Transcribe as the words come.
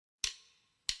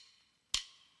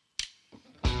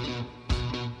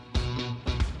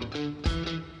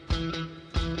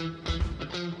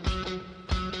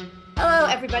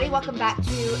everybody. Welcome back to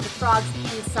the Frogs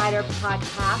Insider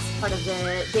Podcast, part of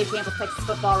the Dave Campbell Texas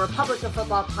Football Republic of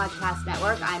Football Podcast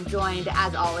Network. I'm joined,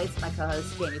 as always, by my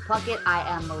co-host Jamie Plunkett. I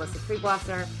am Melissa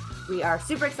Kriegwasser. We are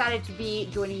super excited to be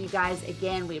joining you guys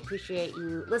again. We appreciate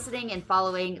you listening and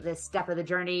following this step of the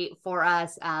journey for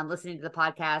us, listening to the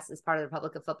podcast as part of the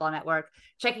Republic of Football Network,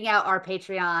 checking out our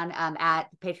Patreon at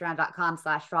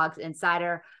patreon.com/Frogs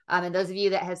Insider. And those of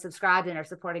you that have subscribed and are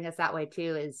supporting us that way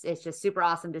too, it's just super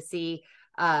awesome to see.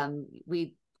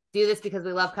 We do this because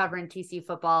we love covering TCU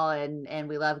football and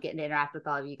we love getting to interact with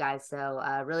all of you guys. So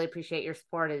really appreciate your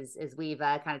support as we've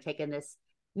kind of taken this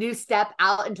new step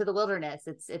out into the wilderness.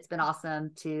 It's been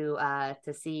awesome to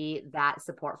see that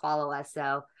support follow us.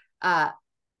 So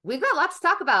we've got lots to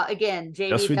talk about again, JB.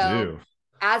 Yes, we do.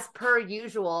 As per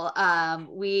usual,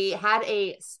 we had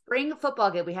a spring football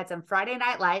game. We had some Friday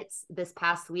night lights this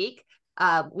past week.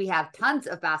 We have tons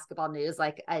of basketball news,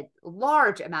 like a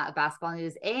large amount of basketball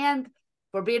news. And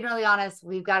for being really honest,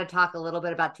 we've got to talk a little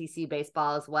bit about TCU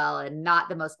baseball as well, and not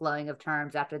the most glowing of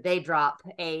terms after they drop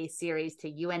a series to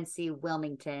UNC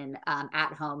Wilmington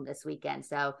at home this weekend.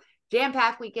 So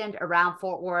jam-packed weekend around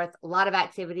Fort Worth, a lot of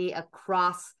activity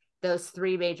across those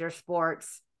three major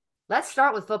sports. Let's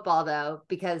start with football, though,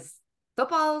 because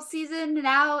football season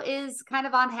now is kind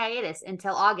of on hiatus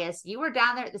until August. You were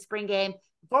down there at the spring game.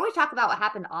 Before we talk about what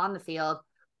happened on the field,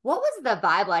 what was the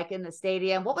vibe like in the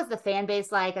stadium? What was the fan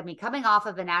base like? I mean, coming off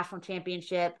of a national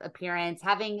championship appearance,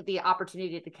 having the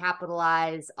opportunity to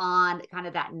capitalize on kind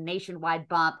of that nationwide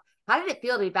bump, how did it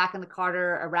feel to be back in the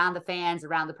Carter, around the fans,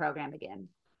 around the program again?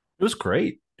 It was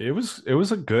great. It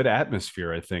was a good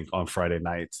atmosphere, I think, on Friday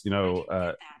nights.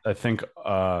 I think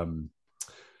the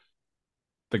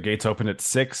gates opened at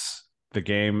 6. The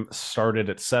game started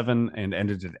at 7 and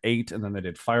ended at 8, and then they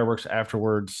did fireworks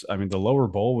afterwards. I mean, the lower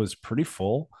bowl was pretty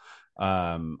full.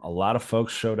 A lot of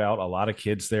folks showed out, a lot of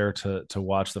kids there to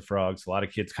watch the Frogs. A lot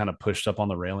of kids kind of pushed up on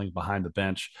the railing behind the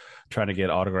bench, trying to get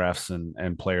autographs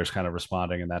and players kind of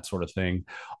responding and that sort of thing.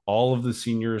 All of the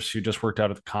seniors who just worked out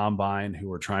at the combine, who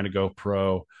were trying to go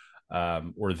pro,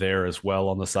 were there as well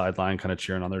on the sideline, kind of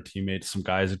cheering on their teammates. Some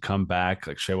guys had come back,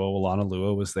 like Shewo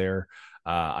Olanalua was there.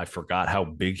 I forgot how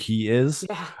big he is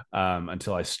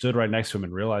until I stood right next to him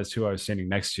and realized who I was standing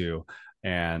next to.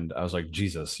 And I was like,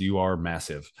 Jesus, you are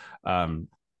massive.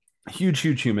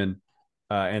 Huge human.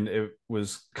 And it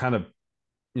was kind of,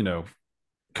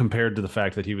 compared to the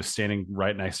fact that he was standing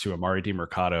right next to Amari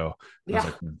DiMercato. I was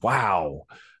like, wow,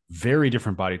 very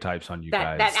different body types on you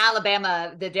guys. That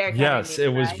Alabama, the Derrick Henry. Yes,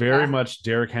 it was very much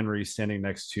Derrick Henry standing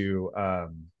next to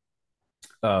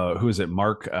who is it?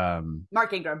 Mark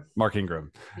Ingram. Mark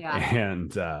Ingram. Yeah.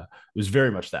 And it was very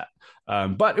much that.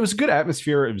 But it was a good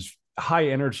atmosphere. It was high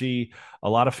energy. A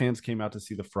lot of fans came out to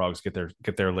see the Frogs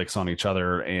get their licks on each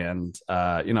other. And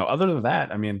other than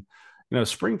that, I mean,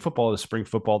 spring football is spring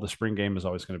football. The spring game is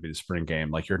always going to be the spring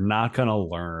game. Like, you're not going to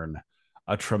learn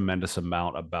a tremendous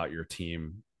amount about your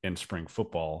team in spring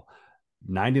football.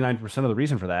 99% of the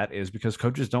reason for that is because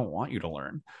coaches don't want you to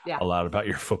learn a lot about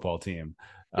your football team.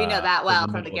 We know that well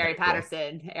from the Gary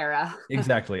Patterson era.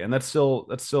 Exactly. And that's still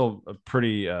a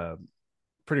pretty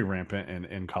rampant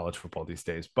in college football these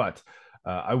days. But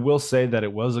I will say that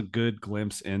it was a good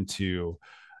glimpse into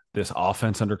this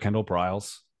offense under Kendall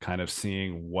Briles, kind of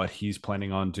seeing what he's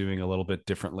planning on doing a little bit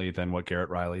differently than what Garrett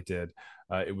Riley did.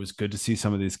 It was good to see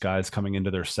some of these guys coming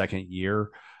into their second year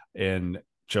in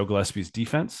Joe Gillespie's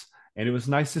defense. And it was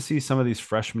nice to see some of these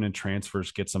freshmen and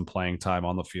transfers get some playing time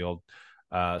on the field,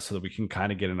 so that we can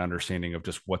kind of get an understanding of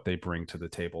just what they bring to the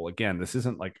table. Again, this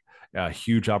isn't like a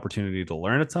huge opportunity to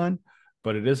learn a ton,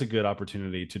 but it is a good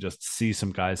opportunity to just see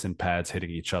some guys in pads hitting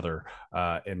each other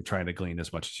and trying to glean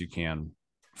as much as you can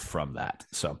from that.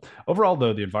 So overall,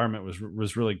 though, the environment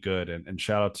was really good. And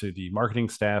shout out to the marketing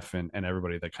staff and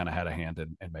everybody that kind of had a hand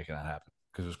in making that happen,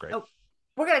 because it was great. Oh,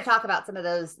 we're going to talk about some of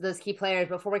those key players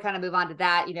before we kind of move on to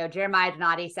that. Jeremiah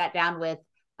Donati sat down with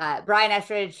Brian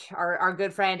Estridge, our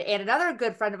good friend, and another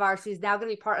good friend of ours who's now going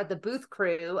to be part of the booth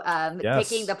crew.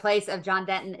 Taking the place of John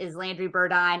Denton is Landry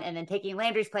Burdine, and then taking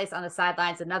Landry's place on the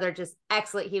sidelines, another just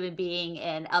excellent human being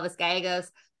in Elvis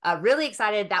Gallegos. Really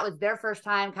excited. That was their first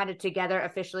time kind of together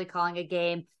officially calling a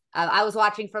game. I was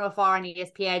watching from afar on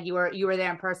ESPN. You were there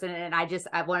in person, and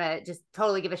I want to just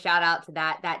totally give a shout out to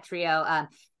that trio.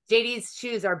 JD's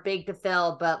shoes are big to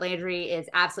fill, but Landry is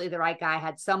absolutely the right guy.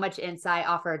 Had so much insight,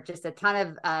 offered just a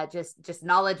ton of just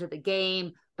knowledge of the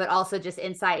game, but also just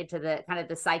insight into the kind of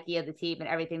the psyche of the team and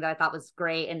everything that I thought was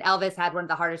great. And Elvis had one of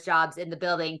the hardest jobs in the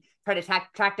building, try to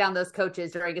track down those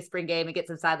coaches during a spring game and get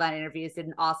some sideline interviews. Did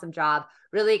an awesome job.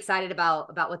 Really excited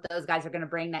about what those guys are going to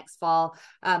bring next fall.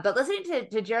 But listening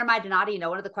to Jeremiah Donati,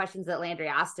 one of the questions that Landry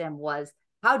asked him was,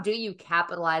 how do you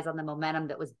capitalize on the momentum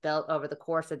that was built over the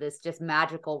course of this just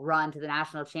magical run to the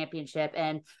national championship?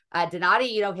 And Donati,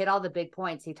 hit all the big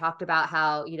points. He talked about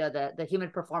how, the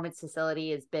human performance facility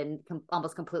has been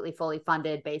almost completely fully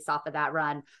funded based off of that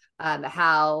run.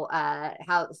 How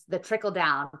the trickle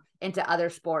down into other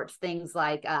sports, things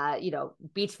like,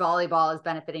 beach volleyball is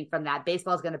benefiting from that.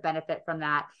 Baseball is going to benefit from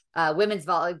that. Women's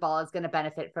volleyball is going to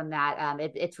benefit from that.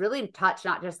 It's really touched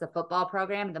not just the football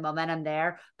program, the momentum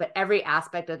there, but every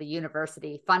aspect of the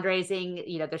university.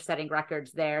 Fundraising, they're setting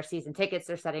records there. Season tickets,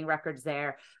 they're setting records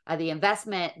there. The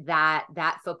investment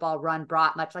that football run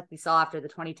brought, much like we saw after the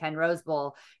 2010 Rose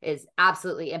Bowl, is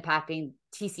absolutely impacting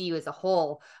TCU as a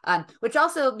whole, which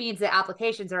also means that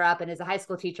applications are up. And as a high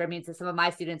school teacher, it means that some of my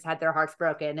students had their hearts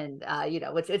broken, and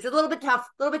which it's a little bit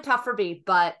tough for me,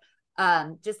 but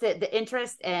just the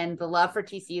interest and the love for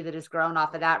TCU that has grown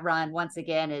off of that run once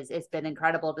again it's been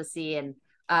incredible to see. And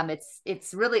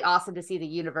it's really awesome to see the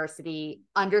university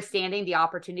understanding the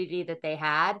opportunity that they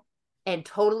had and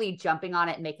totally jumping on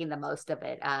it and making the most of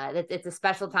it. It's a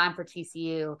special time for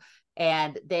TCU,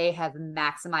 and they have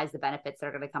maximized the benefits that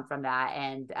are going to come from that.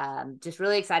 And just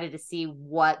really excited to see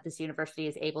what this university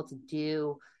is able to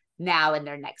do now in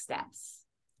their next steps.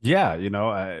 Yeah,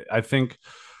 I think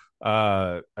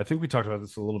we talked about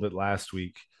this a little bit last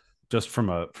week, just from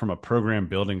a program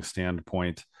building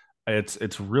standpoint.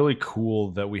 It's really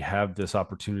cool that we have this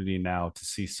opportunity now to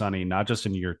see Sonny, not just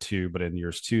in year 2, but in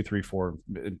years 2, 3, 4,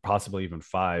 possibly even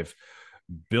 5,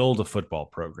 build a football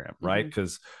program, right?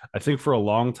 Because I think for a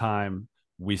long time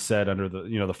we said under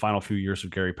the final few years of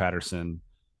Gary Patterson,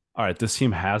 all right, this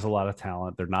team has a lot of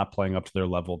talent. They're not playing up to their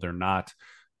level. They're not,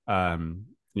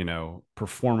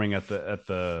 performing at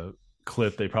the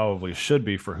clip they probably should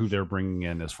be for who they're bringing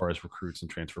in as far as recruits and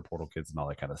transfer portal kids and all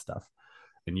that kind of stuff.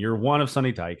 In year 1 of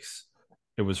Sonny Dykes,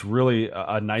 it was really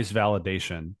a nice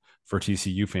validation for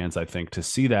TCU fans, I think, to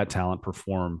see that talent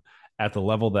perform at the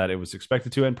level that it was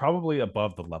expected to, and probably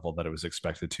above the level that it was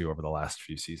expected to over the last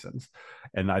few seasons.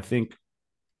 And I think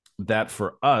that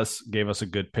for us gave us a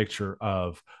good picture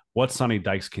of what Sonny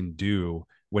Dykes can do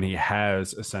when he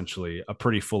has essentially a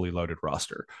pretty fully loaded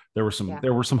roster. There were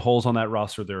some holes on that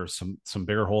roster. There are some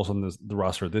bigger holes on the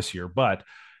roster this year, but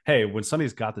hey, when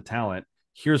Sonny's got the talent,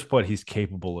 here's what he's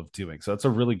capable of doing. So that's a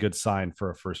really good sign for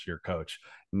a first year coach.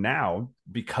 Now,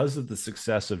 because of the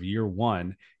success of year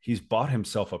 1, he's bought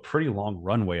himself a pretty long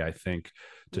runway, I think,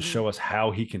 to show us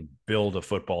how he can build a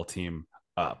football team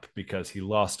up, because he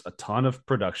lost a ton of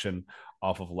production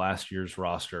off of last year's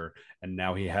roster. And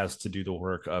now he has to do the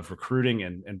work of recruiting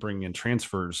and bringing in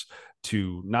transfers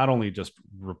to not only just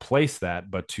replace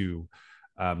that, but to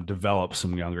develop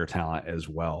some younger talent as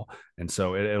well. And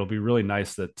so it'll be really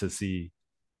nice to see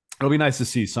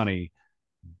Sonny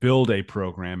build a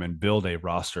program and build a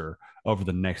roster over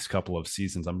the next couple of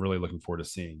seasons. I'm really looking forward to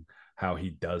seeing how he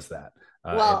does that.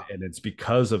 And it's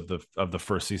because of the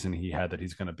first season he had that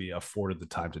he's going to be afforded the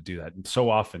time to do that. And so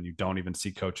often you don't even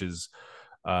see coaches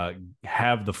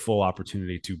have the full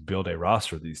opportunity to build a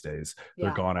roster these days.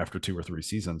 They're gone after 2 or 3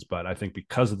 seasons. But I think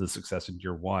because of the success in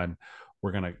year 1,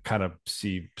 we're going to kind of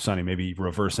see Sonny maybe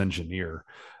reverse engineer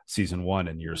season 1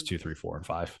 in years 2, 3, 4, and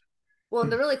 5. Well,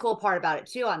 and the really cool part about it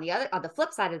too, on the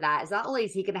flip side of that, is not only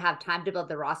is he going to have time to build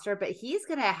the roster, but he's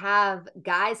going to have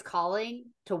guys calling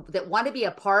that want to be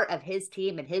a part of his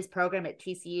team and his program at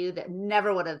TCU that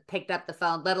never would have picked up the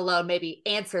phone, let alone maybe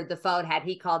answered the phone had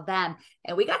he called them.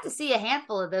 And we got to see a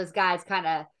handful of those guys kind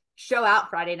of show out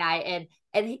Friday night.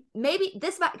 And maybe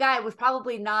this guy was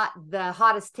probably not the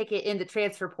hottest ticket in the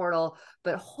transfer portal,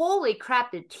 but holy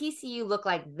crap, did TCU look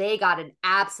like they got an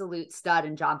absolute stud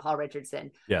in John Paul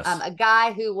Richardson. Yes. A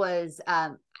guy who was,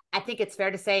 I think it's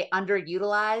fair to say,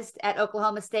 underutilized at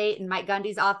Oklahoma State and Mike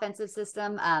Gundy's offensive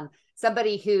system.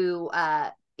 Somebody who,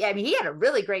 he had a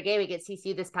really great game against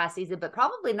TCU this past season, but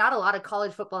probably not a lot of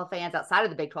college football fans outside of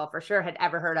the Big 12 for sure had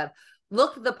ever heard of.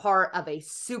 Looked the part of a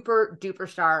super duper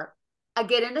star,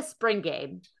 again in a spring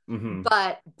game,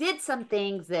 but did some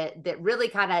things that really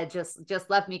kind of just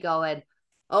left me going,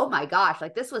 oh my gosh,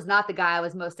 like this was not the guy I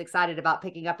was most excited about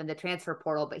picking up in the transfer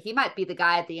portal, but he might be the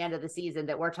guy at the end of the season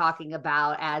that we're talking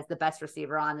about as the best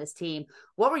receiver on this team.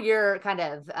 What were your kind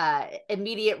of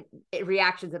immediate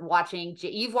reactions in watching?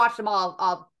 You've watched them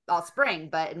all all spring,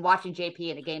 but in watching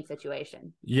JP in a game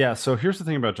situation. Yeah, so here's the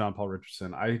thing about John Paul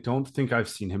Richardson. I don't think I've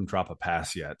seen him drop a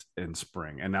pass yet in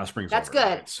spring, and now spring's That's over,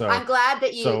 good. right? I'm glad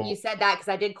that you So said that because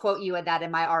I did quote you in that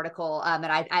in my article. And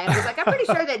I was like, I'm pretty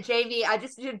sure that JV. I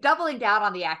just you're doubling down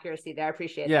on the accuracy there. I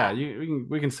appreciate yeah, that.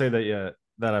 we can say that. Yeah,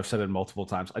 that I've said it multiple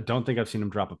times. I don't think I've seen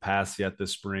him drop a pass yet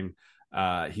this spring.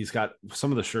 He's got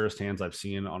some of the surest hands I've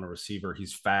seen on a receiver.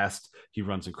 He's fast. He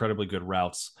runs incredibly good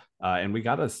routes, and we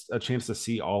got a chance to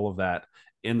see all of that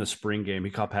in the spring game. He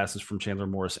caught passes from Chandler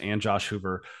Morris and Josh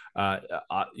Hoover.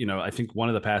 I think one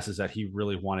of the passes that he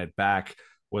really wanted back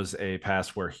was a pass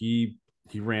where he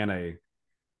ran I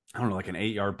don't know, like an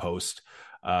 8-yard post,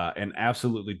 and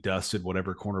absolutely dusted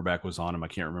whatever cornerback was on him. I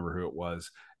can't remember who it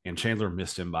was. And Chandler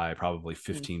missed him by probably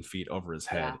 15 feet over his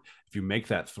head. Yeah. If you make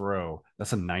that throw,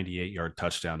 that's a 98-yard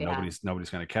touchdown. Yeah.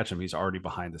 Nobody's going to catch him. He's already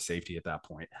behind the safety at that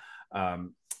point.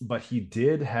 But he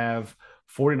did have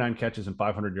 49 catches and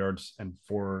 500 yards and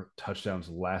 4 touchdowns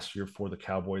last year for the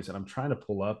Cowboys. And I'm trying to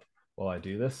pull up while I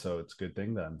do this, so it's a good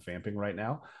thing that I'm vamping right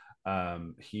now.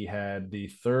 He had the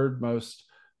third most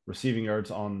receiving yards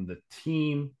on the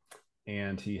team,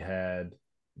 and he had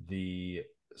the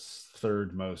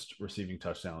third most receiving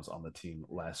touchdowns on the team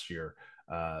last year.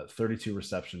 32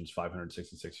 receptions,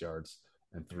 566 yards,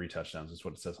 and 3 touchdowns is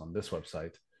what it says on this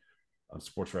website. On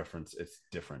Sports Reference, it's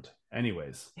different.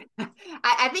 Anyways,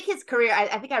 I think his career.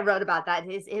 I think I wrote about that.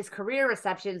 His career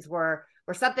receptions were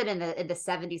something in the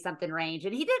 70 something range,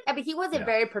 and he did. I mean, he was a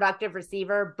very productive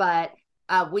receiver, but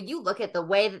when you look at the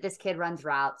way that this kid runs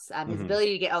routes, his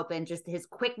ability to get open, just his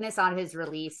quickness on his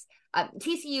release.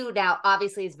 TCU now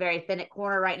obviously is very thin at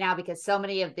corner right now because so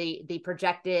many of the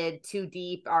projected 2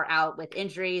 deep are out with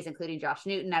injuries, including Josh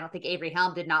Newton. I don't think Avery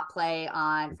Helm did not play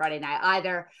on Friday night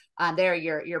either. They're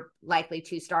your likely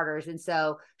 2 starters. And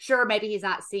so sure, maybe he's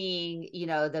not seeing,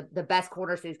 the best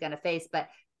corners he's going to face, but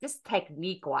just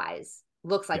technique wise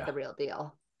looks like the real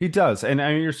deal. He does. And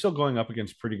I mean, you're still going up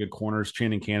against pretty good corners.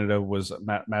 Channing Canada was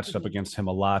matched up against him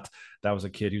a lot. That was a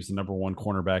kid who's the number 1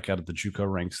 cornerback out of the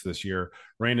JUCO ranks this year.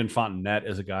 Randon Fontenette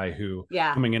is a guy who,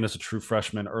 coming in as a true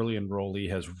freshman, early enrollee,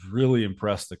 has really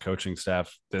impressed the coaching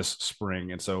staff this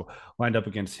spring. And so lined up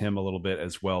against him a little bit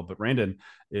as well. But Randon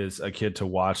is a kid to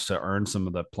watch to earn some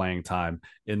of the playing time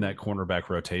in that cornerback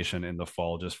rotation in the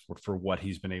fall, just for what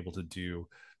he's been able to do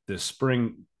this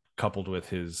spring, coupled with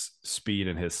his speed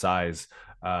and his size.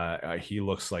 He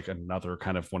looks like another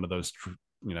kind of one of those,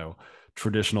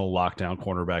 traditional lockdown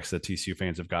cornerbacks that TCU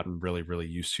fans have gotten really, really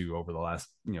used to over the last,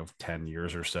 10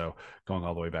 years or so, going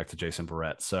all the way back to Jason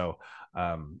Barrett. So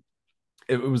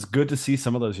it was good to see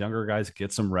some of those younger guys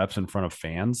get some reps in front of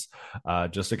fans,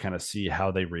 just to kind of see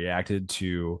how they reacted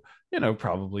to,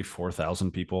 probably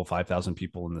 4,000 people, 5,000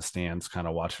 people in the stands, kind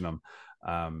of watching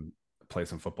them play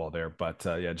some football there. But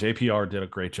JPR did a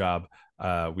great job.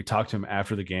 We talked to him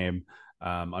after the game.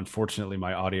 Unfortunately,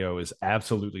 my audio is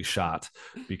absolutely shot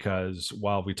because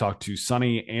while we talked to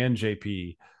Sonny and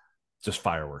JP, just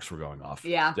fireworks were going off.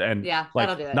 And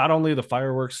like not only the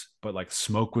fireworks, but like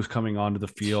smoke was coming onto the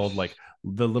field. Like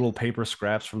the little paper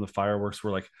scraps from the fireworks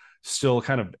were like still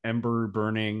kind of ember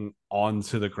burning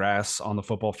onto the grass on the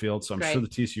football field. So I'm sure the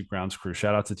TCU grounds crew,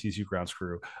 shout out to TCU grounds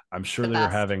crew. I'm sure they were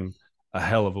having a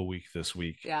hell of a week this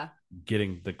week.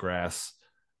 Getting the grass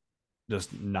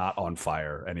just not on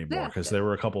fire anymore, because there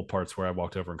were a couple parts where I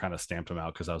walked over and kind of stamped them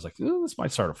out because I was like, this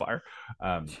might start a fire.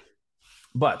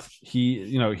 But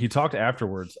he talked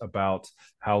afterwards about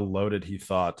how loaded he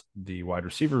thought the wide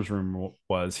receivers room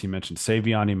was. He mentioned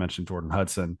Savion, he mentioned Jordan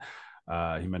Hudson,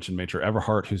 he mentioned Major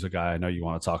Everhart, who's a guy I know you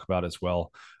want to talk about as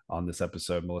well on this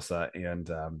episode, Melissa. And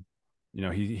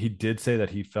he did say that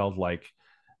he felt like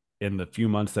in the few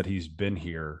months that he's been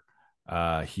here,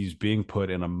 he's being put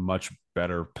in a much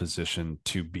better position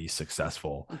to be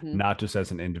successful, not just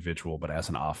as an individual, but as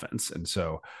an offense. And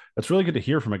so that's really good to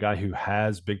hear from a guy who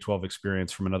has Big 12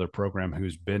 experience from another program,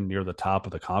 who's been near the top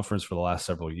of the conference for the last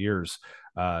several years,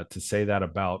 to say that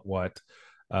about what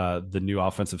the new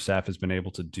offensive staff has been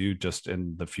able to do just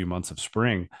in the few months of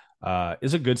spring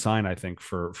is a good sign, I think,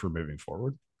 for moving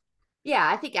forward. Yeah,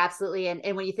 I think absolutely.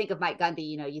 And when you think of Mike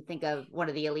Gundy, you think of one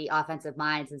of the elite offensive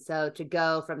minds. And so to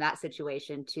go from that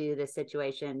situation to this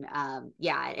situation, and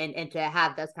to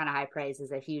have those kind of high praise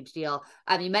is a huge deal.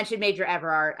 You mentioned Major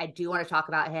Everard. I do want to talk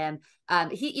about him. I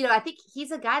think he's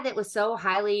a guy that was so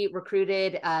highly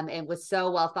recruited and was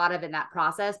so well thought of in that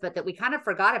process, but that we kind of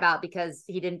forgot about because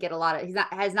he didn't get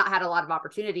has not had a lot of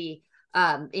opportunity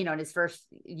in his first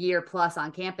year plus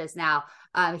on campus. Now,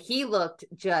 he looked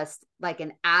just like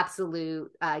an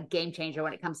absolute game changer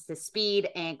when it comes to speed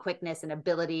and quickness and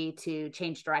ability to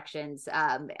change directions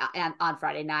on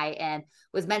Friday night, and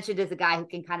was mentioned as a guy who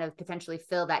can kind of potentially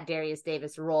fill that Darius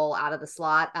Davis role out of the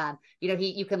slot.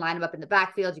 You can line him up in the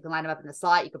backfield, you can line him up in the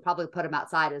slot, you could probably put him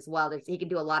outside as well. He can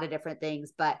do a lot of different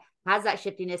things, but has that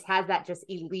shiftiness, has that just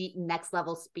elite next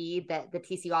level speed that the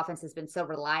TCU offense has been so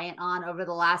reliant on over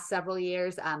the last several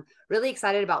years. Really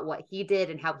excited about what he did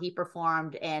and how he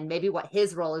performed, and maybe what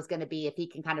his role is going to be if he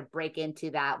can kind of break into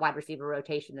that wide receiver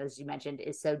rotation that, as you mentioned,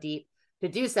 is so deep. To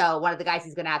do so, one of the guys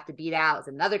he's going to have to beat out is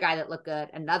another guy that looked good,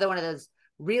 another one of those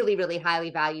really, really highly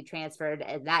valued transferred,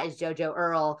 and that is JoJo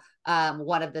Earl,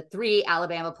 one of the 3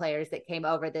 Alabama players that came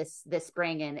over this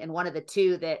spring, and one of the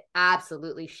 2 that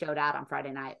absolutely showed out on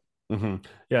Friday night. Mm-hmm.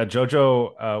 Yeah,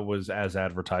 JoJo was as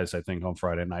advertised, I think, on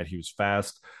Friday night. He was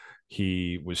fast.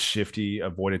 He was shifty,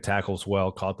 avoided tackles well,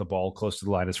 caught the ball close to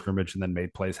the line of scrimmage, and then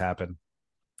made plays happen.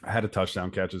 Had a touchdown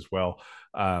catch as well.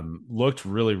 Looked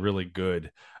really, really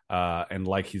good, and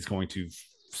like he's going to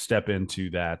step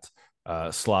into that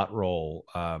slot role,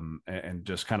 and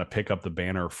just kind of pick up the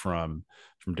banner from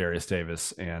Darius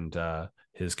Davis and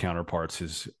his counterparts,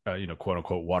 his quote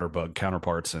unquote water bug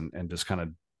counterparts, and just kind of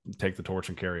take the torch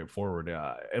and carry it forward.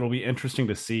 It'll be interesting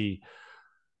to see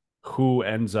who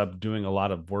ends up doing a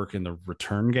lot of work in the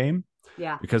return game.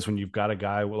 Yeah. Because when you've got a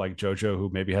guy like JoJo who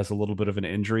maybe has a little bit of an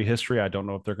injury history, I don't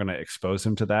know if they're going to expose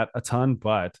him to that a ton.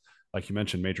 But like you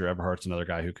mentioned, Major Everhart's another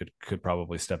guy who could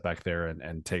probably step back there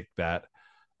and take that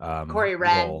Corey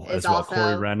Wren role is as well. also,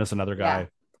 Corey Wren is another guy. Yeah.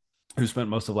 Who spent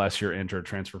most of last year injured,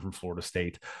 transfer from Florida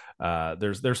State.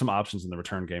 There's some options in the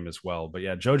return game as well. But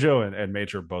yeah, JoJo and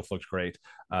Major both looked great.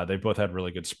 They both had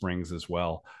really good springs as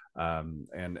well.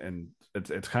 And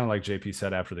it's kind of like JP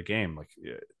said after the game, like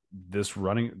this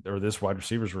wide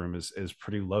receivers room is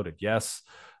pretty loaded. Yes,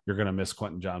 you're going to miss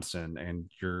Quentin Johnston, and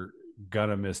you're going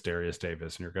to miss Darius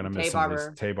Davis, and you're going to miss some of these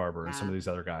Tay Barber and some of these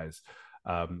other guys.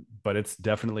 But it's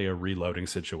definitely a reloading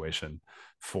situation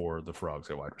for the Frogs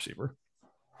at wide receiver.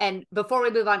 And before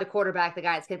we move on to quarterback, the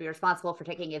guy that's going to be responsible for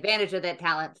taking advantage of that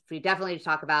talent, we definitely need to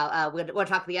talk about. We'll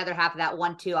talk the other half of that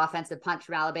 1-2 offensive punch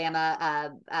from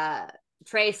Alabama.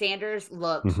 Trey Sanders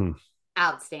looked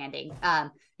outstanding.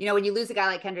 When you lose a guy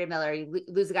like Kendre Miller, you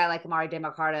lose a guy like Amari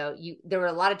DeMarcado, there were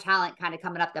a lot of talent kind of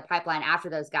coming up the pipeline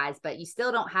after those guys, but you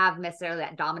still don't have necessarily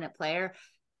that dominant player.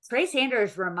 Trey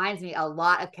Sanders reminds me a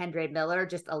lot of Kendre Miller,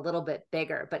 just a little bit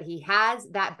bigger, but he has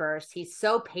that burst. He's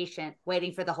so patient,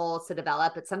 waiting for the holes to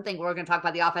develop. It's something we're going to talk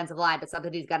about the offensive line, but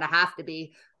something he's going to have to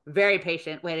be very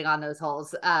patient waiting on those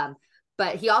holes.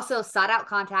 But he also sought out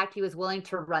contact. He was willing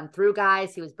to run through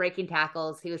guys. He was breaking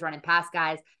tackles. He was running past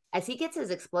guys. As he gets his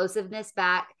explosiveness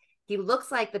back, he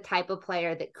looks like the type of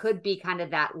player that could be kind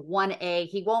of that 1A.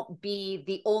 He won't be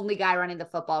the only guy running the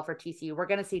football for TCU. We're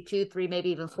going to see 2, 3, maybe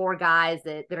even 4 guys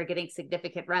that are getting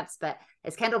significant reps. But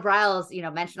as Kendall Briles,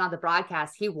 mentioned on the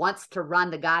broadcast, he wants to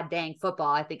run the god dang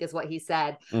football, I think is what he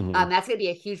said. That's going to be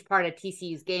a huge part of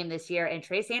TCU's game this year. And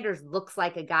Trey Sanders looks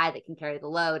like a guy that can carry the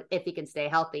load if he can stay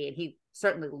healthy. And he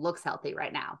certainly looks healthy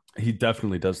right now. He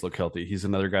definitely does look healthy. He's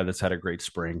another guy that's had a great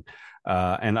spring.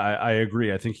 And I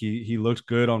agree. I think he looked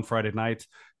good on Friday night.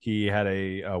 He had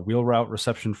a wheel route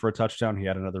reception for a touchdown. He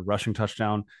had another rushing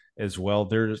touchdown as well.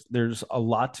 There's a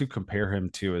lot to compare him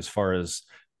to as far as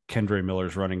Kendre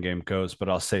Miller's running game goes. But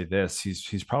I'll say this: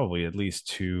 he's probably at least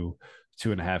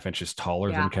 2.5 inches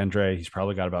taller than Kendre. He's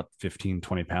probably got about 15,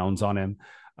 20 pounds on him.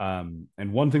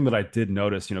 And one thing that I did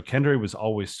notice, Kendre was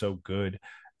always so good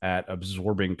at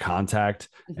absorbing contact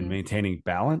and maintaining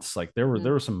balance. Like there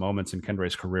were some moments in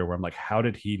Kendre's career where I'm like, how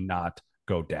did he not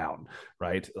go down?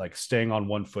 Right? Like staying on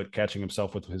one foot, catching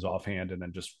himself with his offhand, and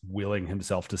then just willing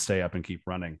himself to stay up and keep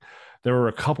running. There were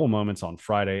a couple moments on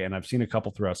Friday, and I've seen a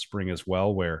couple throughout spring as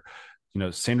well, where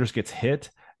Sanders gets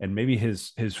hit and maybe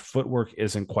his footwork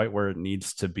isn't quite where it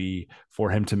needs to be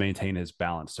for him to maintain his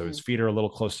balance. So his feet are a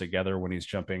little close together when he's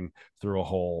jumping through a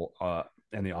hole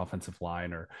in the offensive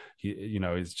line, or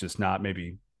he's just not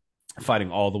maybe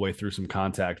fighting all the way through some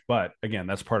contact. But again,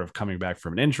 that's part of coming back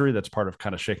from an injury. That's part of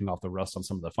kind of shaking off the rust on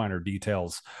some of the finer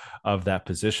details of that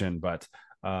position. But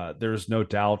there's no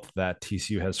doubt that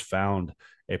TCU has found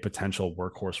a potential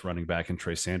workhorse running back in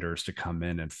Trey Sanders to come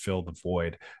in and fill the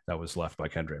void that was left by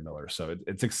Kendre Miller. So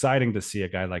it's exciting to see a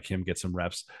guy like him get some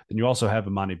reps. Then you also have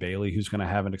Imani Bailey, who's going to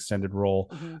have an extended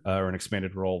role or an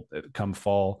expanded role come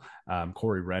fall.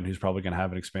 Corey Wren, who's probably going to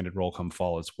have an expanded role come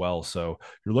fall as well. So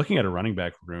you're looking at a running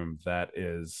back room that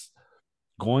is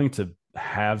going to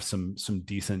have some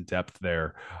decent depth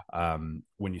there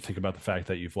when you think about the fact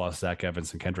that you've lost Zach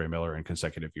Evans and Kendre Miller in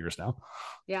consecutive years now.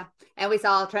 Yeah. And we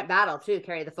saw Trent Battle too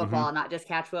carry the football, Mm-hmm. not just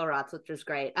catch wheel routes, which was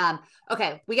great.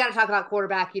 Okay, we got to talk about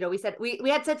quarterback. We said we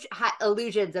had such high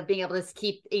illusions of being able to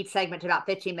keep each segment to about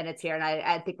 15 minutes here, and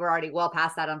I think we're already well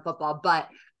past that on football. But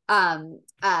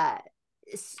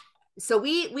so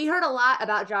we heard a lot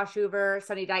about Josh Hoover.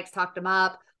 Sonny Dykes talked him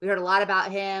up. We heard a lot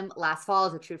about him last fall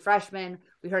as a true freshman.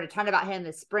 We heard a ton about him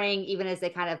this spring, even as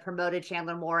they kind of promoted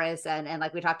Chandler Morris. And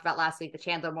like we talked about last week, the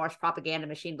Chandler Morris propaganda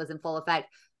machine was in full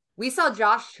effect. We saw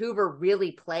Josh Hoover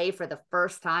really play for the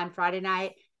first time Friday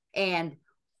night. And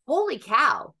holy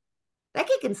cow, that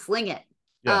kid can sling it.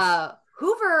 Yes.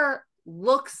 Hoover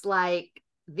looks like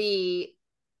the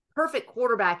perfect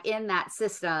quarterback in that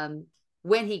system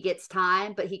when he gets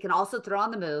time, but he can also throw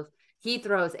on the move. He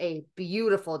throws a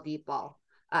beautiful deep ball.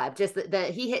 Just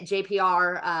he hit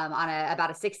JPR on about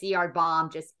a 60-yard bomb,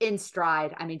 just in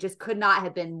stride. I mean, just could not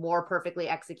have been more perfectly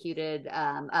executed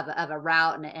of a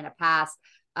route and a pass.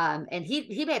 And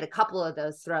he made a couple of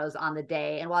those throws on the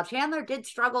day. And while Chandler did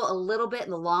struggle a little bit in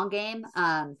the long game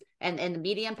and the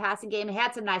medium passing game, he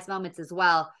had some nice moments as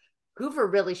well. Hoover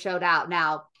really showed out.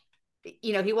 Now,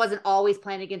 he wasn't always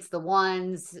playing against the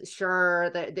ones. Sure,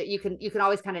 that you can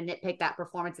always kind of nitpick that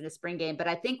performance in a spring game, but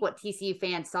I think what TCU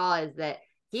fans saw is that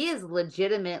he is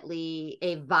legitimately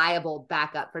a viable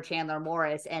backup for Chandler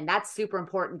Morris, and that's super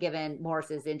important given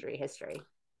Morris's injury history.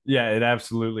 Yeah, it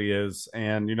absolutely is.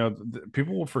 And,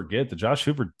 people will forget that Josh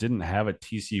Hoover didn't have a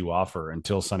TCU offer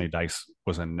until Sonny Dykes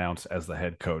was announced as the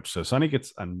head coach. So Sonny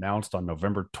gets announced on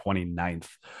November 29th,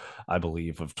 I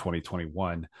believe, of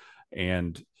 2021.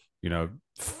 And,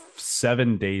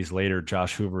 7 days later,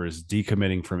 Josh Hoover is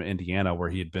decommitting from Indiana, where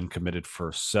he had been committed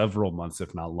for several months,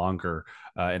 if not longer,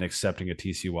 and accepting a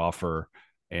TCU offer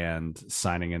and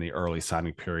signing in the early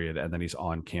signing period. And then he's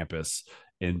on campus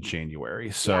in January.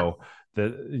 So, Yeah.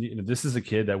 this is a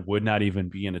kid that would not even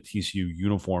be in a TCU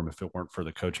uniform if it weren't for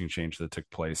the coaching change that took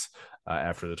place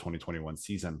after the 2021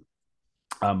 season.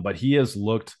 But he has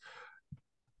looked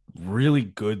really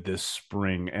good this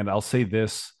spring, and I'll say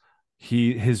this: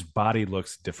 his body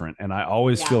looks different, and I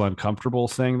always Yeah. feel uncomfortable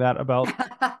saying that about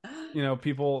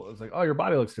people. It's like, oh, your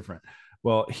body looks different.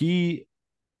 Well, he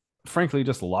frankly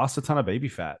just lost a ton of baby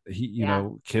fat. Yeah.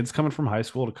 Kids coming from high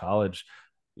school to college,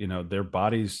 their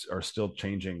bodies are still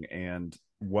changing. And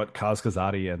what Kaz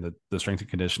Kazadi and the strength and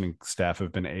conditioning staff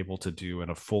have been able to do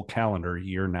in a full calendar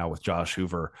year now with Josh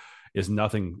Hoover is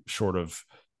nothing short of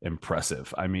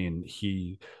impressive. I mean,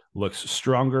 he looks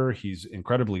stronger. He's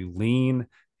incredibly lean.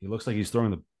 He looks like he's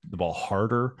throwing the ball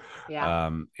harder.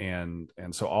 Yeah. And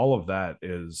so all of that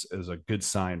is a good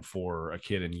sign for a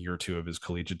kid in year two of his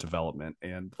collegiate development.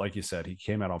 And like you said, he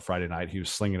came out on Friday night. He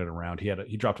was slinging it around.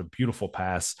 He dropped a beautiful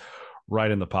pass right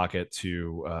in the pocket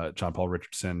to John Paul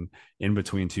Richardson in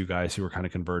between two guys who were kind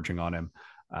of converging on him.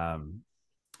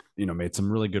 Made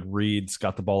some really good reads,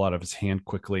 got the ball out of his hand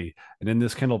quickly. And in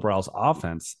this Kendall Briles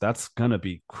offense, that's going to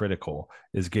be critical,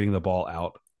 is getting the ball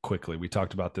out quickly. We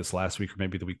talked about this last week or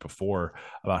maybe the week before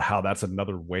about how that's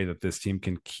another way that this team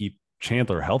can keep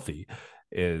Chandler healthy,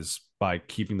 is by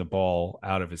keeping the ball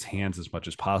out of his hands as much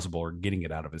as possible, or getting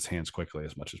it out of his hands quickly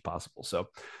as much as possible. So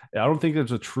I don't think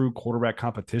there's a true quarterback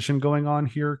competition going on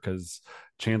here, because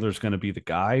Chandler's going to be the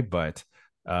guy, but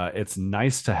it's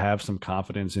nice to have some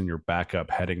confidence in your backup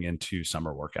heading into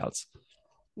summer workouts.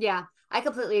 Yeah, I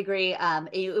completely agree.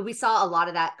 We saw a lot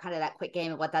of that quick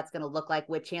game and what that's going to look like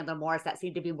with Chandler Morris. That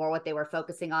seemed to be more what they were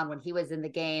focusing on when he was in the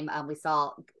game. We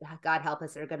saw, God help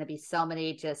us, there are going to be so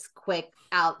many just quick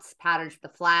outs, patterns to the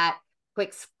flat,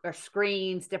 quick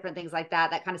screens, different things like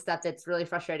that. That kind of stuff that's really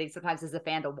frustrating sometimes as a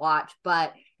fan to watch,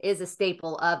 but is a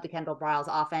staple of the Kendall Briles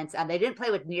offense. And they didn't play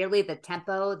with nearly the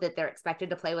tempo that they're expected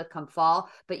to play with come fall,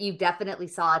 but you definitely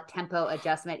saw a tempo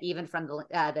adjustment even from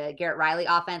the Garrett Riley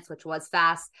offense, which was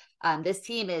fast. This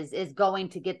team is going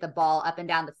to get the ball up and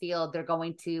down the field. They're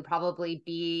going to probably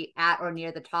be at or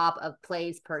near the top of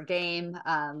plays per game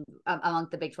among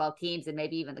the Big 12 teams and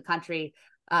maybe even the country.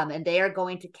 And they are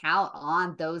going to count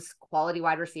on those quality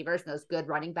wide receivers and those good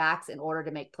running backs in order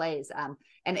to make plays.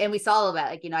 And we saw all of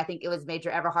that. I think it was Major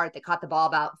Everhart that caught the ball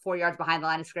about 4 yards behind the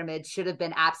line of scrimmage, should have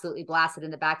been absolutely blasted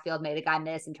in the backfield, made a guy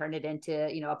miss and turned it into,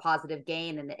 a positive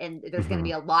gain. And there's going to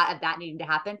be a lot of that needing to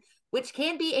happen, which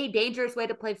can be a dangerous way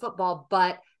to play football,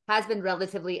 but has been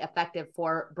relatively effective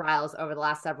for Briles over the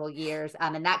last several years.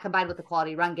 And that combined with the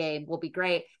quality run game will be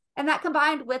great. And that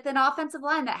combined with an offensive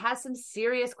line that has some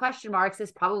serious question marks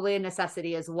is probably a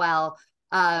necessity as well.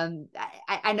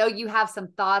 I know you have some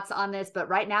thoughts on this, but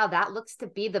right now that looks to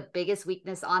be the biggest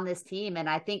weakness on this team. And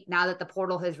I think now that the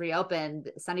portal has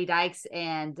reopened, Sonny Dykes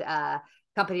and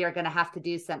company are going to have to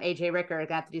do some, AJ Ricker are going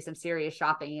to have to do some serious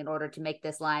shopping in order to make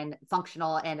this line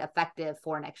functional and effective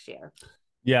for next year.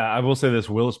 Yeah, I will say this: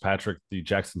 Willis Patrick, the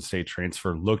Jackson State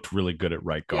transfer, looked really good at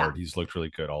right Yeah. guard. He's looked really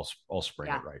good all spring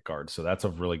Yeah. at right guard. So that's a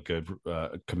really good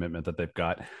commitment that they've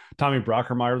got. Tommy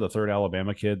Brockermeyer, the third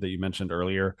Alabama kid that you mentioned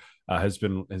earlier, has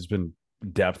been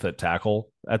depth at tackle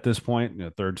at this point. You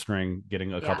know, third string,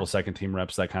 getting a Yeah. couple second team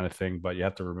reps, that kind of thing. But you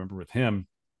have to remember with him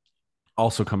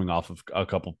also coming off of a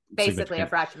couple Basically a significant,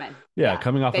 freshman. yeah, Yeah.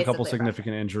 coming off a couple Basically a significant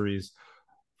freshman. injuries,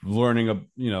 learning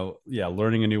a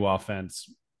learning a new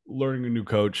offense, learning a new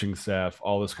coaching staff,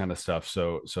 all this kind of stuff.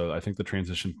 So I think the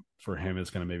transition for him is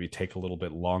going to maybe take a little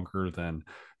bit longer than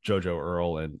JoJo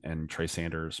Earl and Trey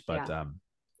Sanders. But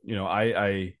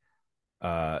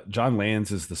Yeah. John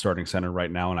Lands is the starting center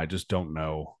right now, and I just don't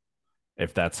know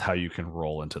if that's how you can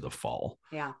roll into the fall.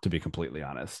 Yeah. To be completely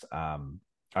honest,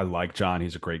 I like John.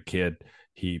 He's a great kid.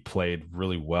 He played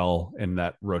really well in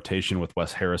that rotation with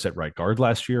Wes Harris at right guard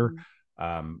last year.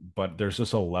 Mm-hmm. But there's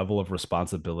just a level of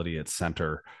responsibility at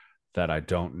center that I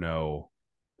don't know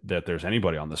that there's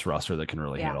anybody on this roster that can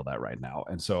really Yeah. handle that right now.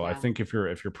 And so I Yeah. think if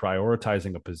you're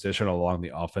prioritizing a position along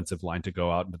the offensive line to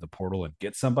go out into the portal and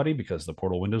get somebody because the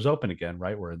portal window's open again,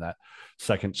 right? We're in that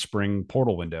second spring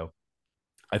portal window.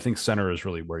 I think center is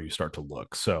really where you start to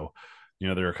look. So,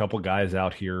 there are a couple guys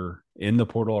out here in the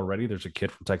portal already. There's a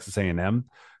kid from Texas A&M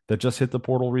that just hit the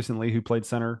portal recently who played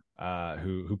center,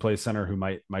 who plays center, who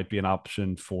might be an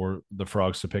option for the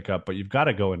Frogs to pick up. But you've got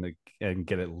to go in and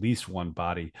get at least one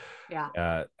body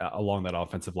Yeah. along that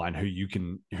offensive line who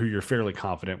you're fairly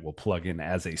confident will plug in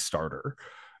as a starter.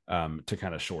 To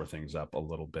kind of shore things up a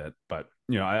little bit. But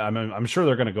I'm sure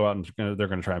they're going to go out and they're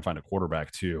going to try and find a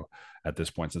quarterback too at this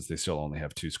point, since they still only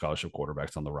have two scholarship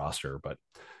quarterbacks on the roster. But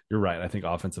you're right. I think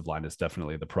offensive line is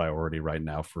definitely the priority right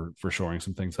now for shoring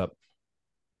some things up.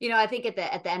 I think at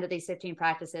the end of these 15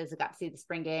 practices, I got to see the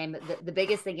spring game. The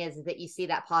biggest thing is that you see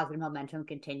that positive momentum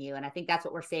continue, and I think that's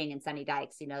what we're seeing in Sonny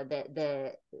Dykes.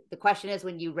 The question is,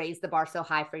 when you raise the bar so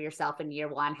high for yourself in year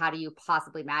one, how do you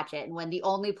possibly match it? And when the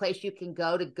only place you can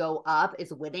go up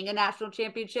is winning a national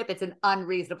championship, it's an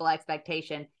unreasonable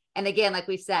expectation. And again, like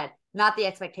we said, not the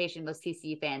expectation most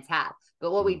TCU fans have.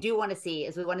 But what we do want to see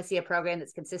is we want to see a program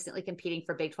that's consistently competing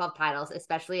for Big 12 titles,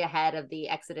 especially ahead of the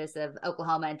exodus of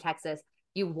Oklahoma and Texas.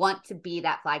 You want to be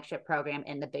that flagship program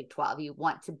in the Big 12. You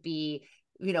want to be,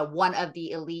 one of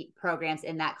the elite programs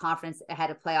in that conference ahead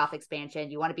of playoff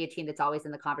expansion. You want to be a team that's always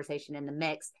in the conversation, in the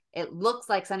mix. It looks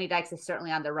like Sonny Dykes is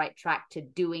certainly on the right track to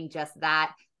doing just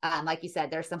that. Like you said,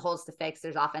 there's some holes to fix.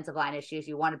 There's offensive line issues.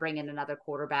 You want to bring in another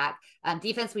quarterback.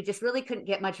 Defense, we just really couldn't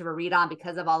get much of a read on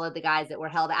because of all of the guys that were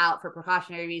held out for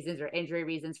precautionary reasons or injury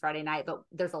reasons Friday night. But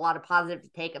there's a lot of positive to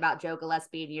take about Joe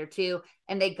Gillespie in year two.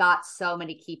 And they got so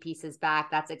many key pieces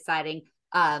back. That's exciting.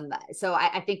 So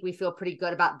I think we feel pretty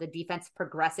good about the defense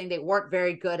progressing. They weren't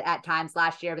very good at times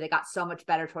last year, but they got so much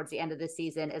better towards the end of the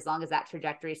season. As long as that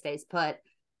trajectory stays put,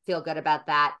 feel good about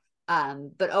that.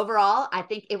 But overall, I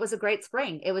think it was a great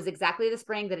spring. It was exactly the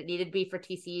spring that it needed to be for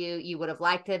TCU. You would have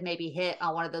liked to have maybe hit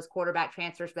on one of those quarterback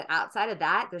transfers, but outside of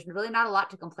that, there's really not a lot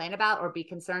to complain about or be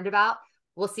concerned about.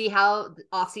 We'll see how the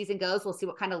offseason goes. We'll see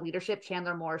what kind of leadership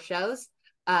Chandler Moore shows,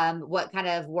 what kind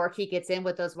of work he gets in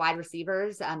with those wide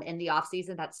receivers in the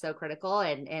offseason. That's so critical.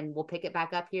 And we'll pick it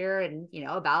back up here in,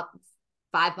 about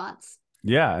 5 months.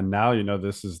 Yeah, and now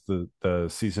this is the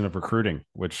season of recruiting,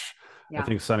 which I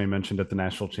think Sonny mentioned at the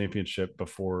national championship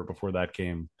before that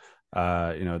game.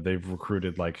 They've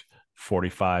recruited like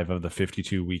 45 of the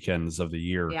 52 weekends of the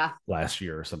year last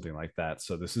year or something like that.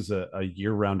 So this is a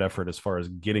year-round effort as far as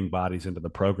getting bodies into the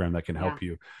program that can help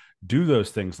you do those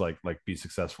things like be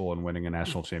successful in winning a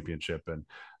national championship. And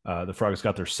the Frogs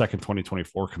got their second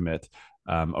 2024 commit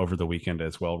over the weekend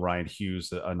as well. Ryan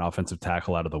Hughes, an offensive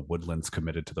tackle out of the Woodlands,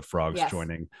 committed to the Frogs,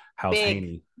 joining House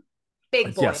Haney.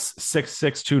 Big boy. Yes,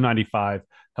 6'6", 295.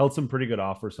 Held some pretty good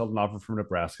offers. Held an offer from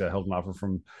Nebraska. Held an offer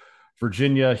from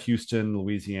Virginia, Houston,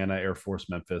 Louisiana, Air Force,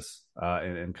 Memphis,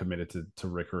 and committed to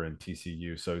Ricker and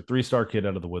TCU. So 3-star kid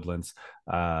out of the Woodlands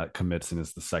commits and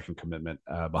is the second commitment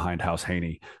behind House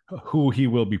Haney, who he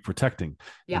will be protecting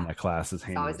in that class, as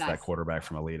Haney is that quarterback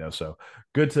from Aledo. So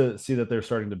good to see that they're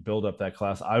starting to build up that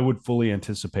class. I would fully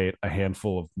anticipate a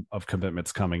handful of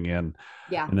commitments coming in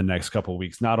the next couple of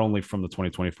weeks, not only from the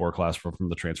 2024 class, but from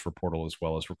the transfer portal, as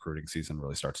well as recruiting season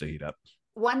really starts to heat up.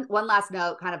 one last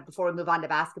note, kind of before we move on to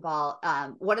basketball.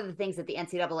 One of the things that the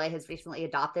NCAA has recently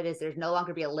adopted is there's no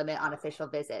longer be a limit on official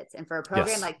visits, and for a program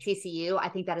Yes. like TCU, I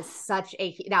think that is such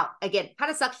a now again kind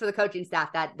of sucks for the coaching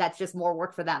staff that that's just more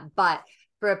work for them, but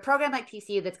for a program like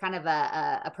TCU that's kind of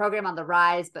a program on the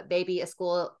rise, but maybe a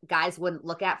school guys wouldn't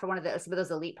look at for some of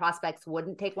those elite prospects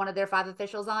wouldn't take one of their 5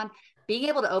 officials on, being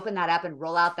able to open that up and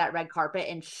roll out that red carpet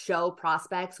and show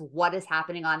prospects what is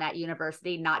happening on that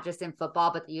university, not just in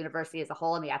football, but the university as a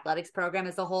whole and the athletics program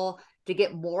as a whole, to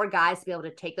get more guys to be able to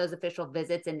take those official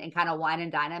visits and kind of wine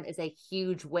and dine them is a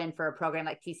huge win for a program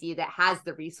like TCU that has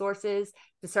the resources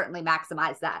to certainly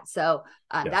maximize that. So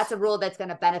Yes. that's a rule that's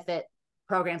going to benefit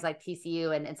programs like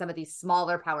TCU and some of these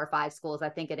smaller Power 5 schools, I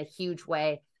think, in a huge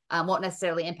way. Won't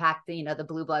necessarily impact the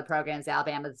blue blood programs,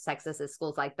 Alabama, Texas,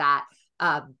 schools like that.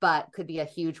 But could be a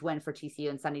huge win for TCU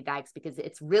and Sonny Dykes, because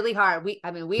it's really hard. We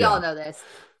all know this.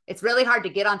 It's really hard to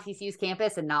get on TCU's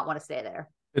campus and not want to stay there.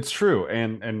 It's true.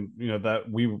 And that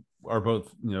we are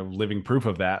both, living proof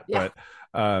of that. Yeah.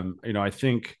 But, I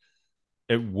think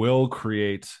it will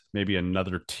create maybe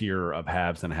another tier of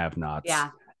haves and have nots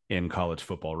in college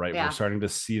football, right? Yeah. We're starting to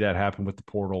see that happen with the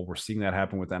portal. We're seeing that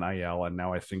happen with NIL. And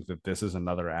now I think that this is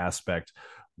another aspect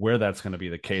where that's going to be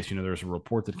the case. There's a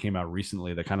report that came out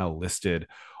recently that kind of listed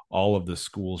all of the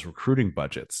schools' recruiting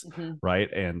budgets,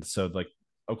 right? And so like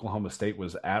Oklahoma State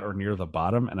was at or near the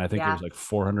bottom, and I think it was like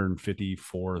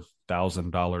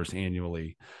 $454,000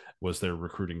 annually was their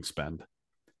recruiting spend.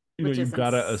 You've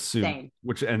got to assume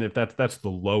and if that's the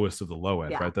lowest of the low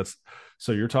end, right?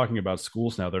 So you're talking about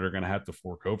schools now that are going to have to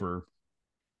fork over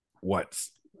what,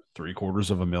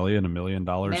 $750,000, $1 million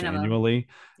annually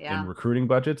in recruiting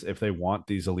budgets if they want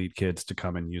these elite kids to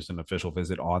come and use an official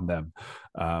visit on them.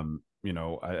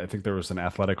 I think there was an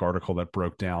Athletic article that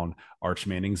broke down Arch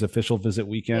Manning's official visit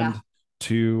weekend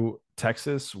to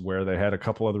Texas, where they had a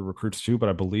couple other recruits too, but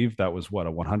I believe that was what,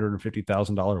 a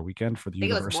 $150,000 weekend for the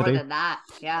university. It was more than that.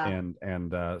 Yeah.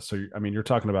 And so, you're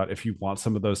talking about, if you want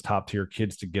some of those top tier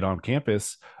kids to get on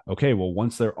campus, okay, well,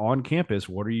 once they're on campus,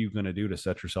 what are you going to do to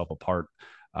set yourself apart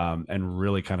and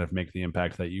really kind of make the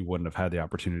impact that you wouldn't have had the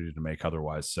opportunity to make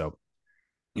otherwise? So,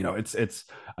 it's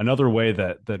another way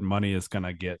that money is going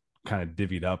to get kind of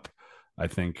divvied up, I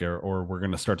think, or we're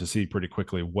going to start to see pretty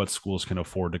quickly what schools can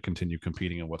afford to continue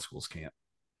competing and what schools can't.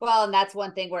 Well, and that's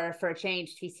one thing where, for a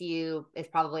change, TCU is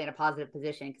probably in a positive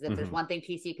position, because if there's one thing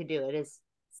TCU could do, it is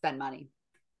spend money.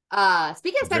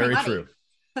 Speaking of spending money,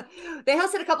 they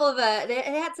hosted a couple of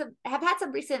they have had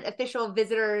some recent official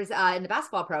visitors in the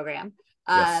basketball program.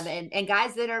 And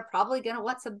guys that are probably going to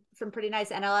want some pretty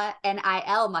nice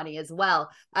NIL money as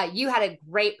well. You had a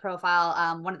great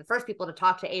profile. One of the first people to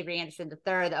talk to Avery Anderson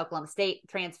III, the Oklahoma State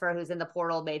transfer who's in the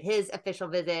portal, made his official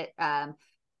visit on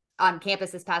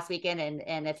campus this past weekend.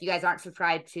 And if you guys aren't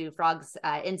subscribed to Frogs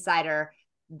Insider,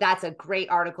 that's a great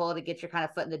article to get your kind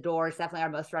of foot in the door. It's definitely our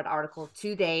most read article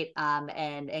to date,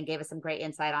 and gave us some great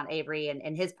insight on Avery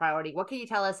and his priority. What can you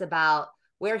tell us about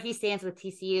where he stands with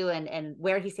TCU and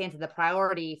where he stands with the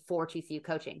priority for TCU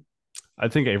coaching? I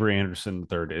think Avery Anderson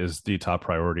III is the top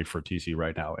priority for TCU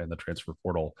right now in the transfer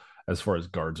portal as far as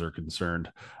guards are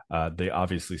concerned. They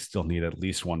obviously still need at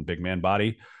least one big man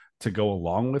body to go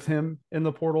along with him in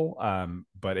the portal.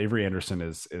 But Avery Anderson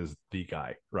is the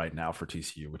guy right now for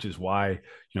TCU, which is why,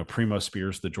 Primo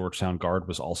Spears, the Georgetown guard,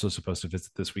 was also supposed to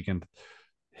visit this weekend.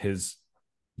 His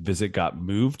visit got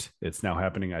moved. It's now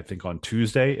happening, I think, on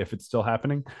Tuesday, if it's still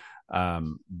happening.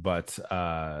 But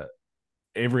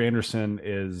Avery Anderson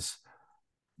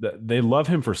they love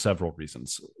him for several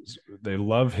reasons. They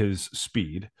love his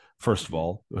speed, first of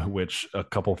all, which a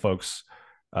couple folks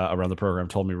around the program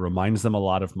told me reminds them a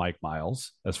lot of Mike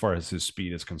Miles as far as his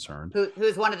speed is concerned.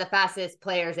 Who's one of the fastest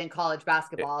players in college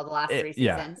basketball the last 3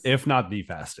 seasons. Yeah, if not the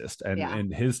fastest.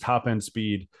 And his top end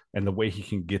speed and the way he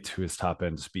can get to his top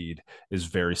end speed is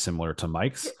very similar to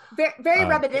Mike's. Very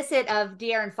reminiscent of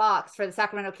De'Aaron Fox for the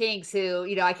Sacramento Kings, who,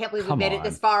 I can't believe we made it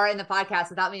this far in the podcast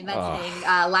without me mentioning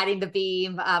lighting the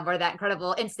beam, or that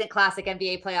incredible instant classic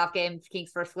NBA playoff game,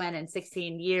 Kings' first win in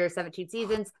 16 years, 17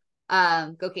 seasons.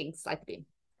 Go Kings, light the beam.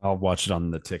 I'll watch it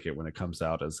on the ticket when it comes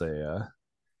out as a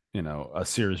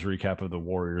series recap of the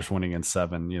Warriors winning in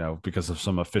 7, because of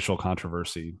some official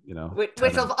controversy, which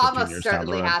will almost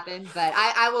certainly happen. But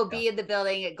I will be in the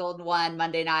building at Golden One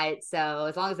Monday night. So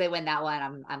as long as they win that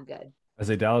one, I'm good. As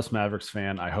a Dallas Mavericks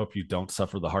fan, I hope you don't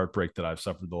suffer the heartbreak that I've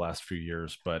suffered the last few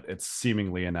years, but it's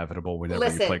seemingly inevitable whenever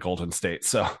you play Golden State.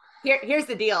 So here's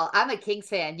the deal. I'm a Kings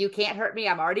fan. You can't hurt me.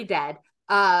 I'm already dead.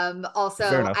 Fair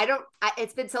Also, enough.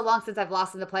 it's been so long since I've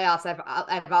lost in the playoffs.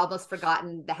 I've almost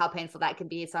forgotten how painful that can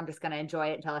be. So I'm just going to enjoy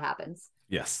it until it happens.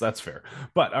 Yes, that's fair.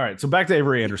 But all right, so back to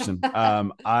Avery Anderson.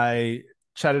 I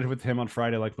chatted with him on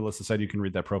Friday, like Melissa said. You can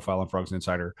read that profile on Frogs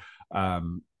Insider.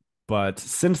 Um, but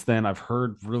since then, I've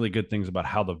heard really good things about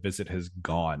how the visit has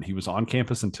gone. He was on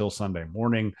campus until Sunday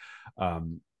morning.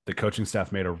 The coaching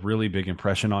staff made a really big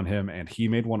impression on him, and he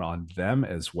made one on them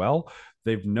as well.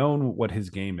 They've known what his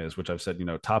game is, which I've said,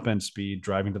 top end speed,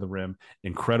 driving to the rim,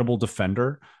 incredible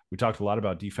defender. We talked a lot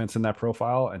about defense in that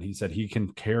profile, and he said he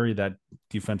can carry that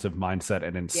defensive mindset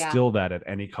and Yeah. instill that at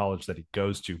any college that he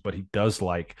goes to. But he does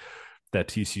like that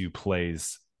TCU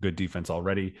plays good defense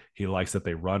already. He likes that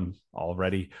they run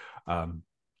already.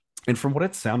 And from what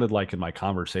it sounded like in my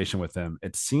conversation with him,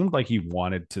 it seemed like he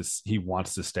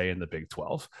wants to stay in the Big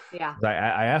 12. Yeah.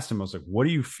 I asked him, I was like, what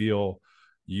do you feel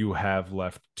you have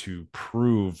left to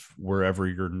prove wherever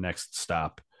your next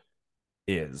stop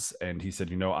is? And he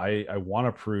said, I want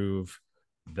to prove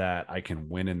that I can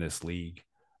win in this league.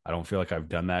 I don't feel like I've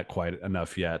done that quite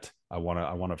enough yet. I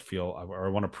want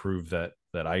to prove that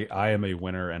I am a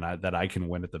winner, and that I can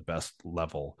win at the best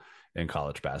level in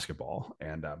college basketball.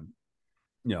 And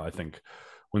I think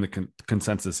when the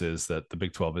consensus is that the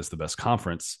Big 12 is the best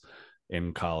conference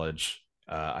in college,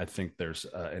 I think there's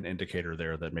an indicator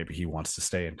there that maybe he wants to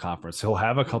stay in conference. He'll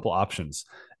have a couple options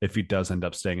if he does end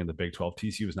up staying in the Big 12.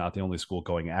 TCU is not the only school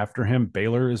going after him.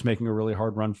 Baylor is making a really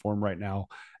hard run for him right now,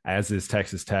 as is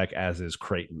Texas Tech, as is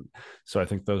Creighton. So I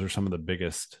think those are some of the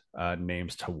biggest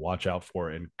names to watch out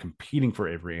for in competing for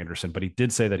Avery Anderson. But he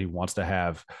did say that he wants to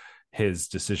have his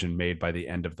decision made by the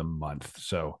end of the month.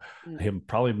 So he'll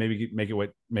probably maybe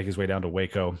make his way down to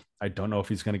Waco. I don't know if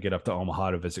he's going to get up to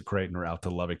Omaha to visit Creighton or out to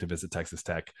Lubbock to visit Texas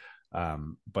Tech.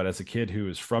 But as a kid who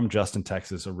is from Justin,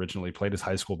 Texas, originally played his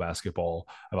high school basketball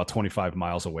about 25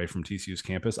 miles away from TCU's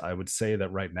campus, I would say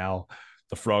that right now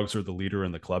the Frogs are the leader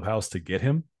in the clubhouse to get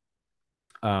him,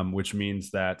 which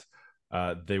means that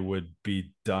they would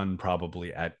be done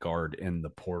probably at guard in the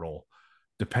portal,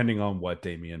 depending on what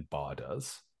Damian Baugh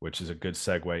does, which is a good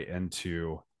segue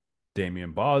into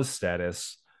Damian Baugh's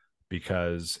status,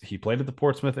 because he played at the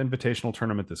Portsmouth Invitational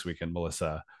Tournament this weekend,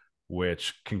 Melissa,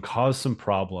 which can cause some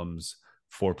problems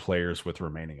for players with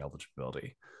remaining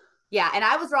eligibility. Yeah, and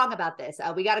I was wrong about this.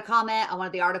 We got a comment on one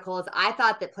of the articles. I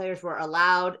thought that players were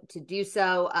allowed to do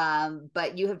so,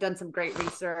 but you have done some great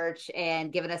research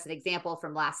and given us an example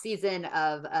from last season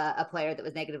of a player that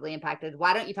was negatively impacted.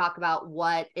 Why don't you talk about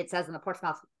what it says on the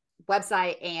Portsmouth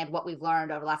website and what we've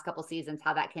learned over the last couple of seasons,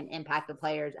 how that can impact the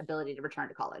player's ability to return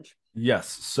to college? Yes.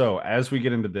 So as we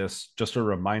get into this, just a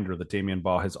reminder that Damian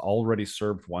Baugh has already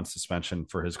served one suspension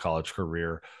for his college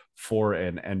career for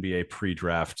an NBA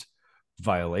pre-draft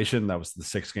violation. That was the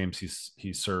 6 games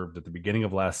he served at the beginning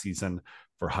of last season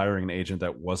for hiring an agent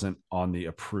that wasn't on the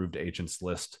approved agents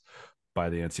list by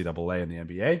the NCAA and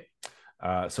the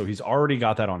NBA. So he's already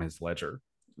got that on his ledger.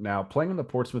 Now, playing in the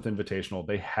Portsmouth Invitational,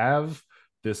 they have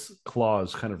this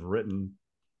clause kind of written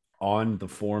on the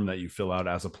form that you fill out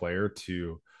as a player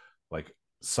to like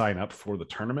sign up for the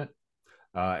tournament.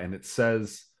 And it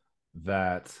says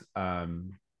that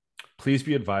please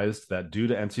be advised that due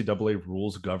to NCAA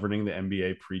rules governing the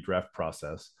NBA pre-draft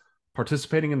process,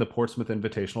 participating in the Portsmouth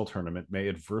Invitational Tournament may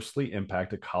adversely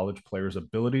impact a college player's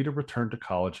ability to return to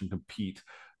college and compete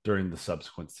during the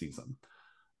subsequent season.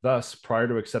 Thus, prior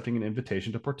to accepting an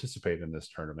invitation to participate in this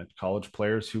tournament, college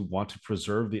players who want to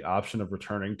preserve the option of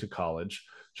returning to college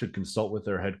should consult with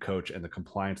their head coach and the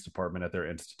compliance department at their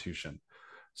institution.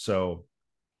 So,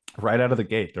 right out of the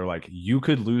gate, they're like, you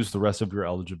could lose the rest of your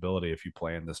eligibility if you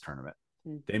play in this tournament.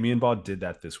 Damian Baugh did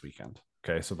that this weekend.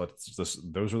 Okay, so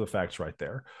those are the facts right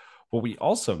there. What we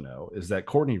also know is that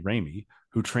Courtney Ramey,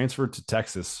 who transferred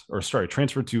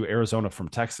to Arizona from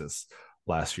Texas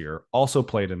last year, also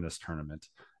played in this tournament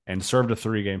and served a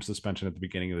 3-game suspension at the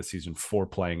beginning of the season for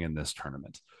playing in this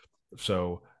tournament.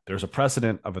 So there's a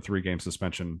precedent of a 3-game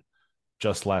suspension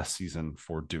just last season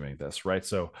for doing this, right?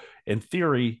 So in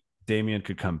theory, Damian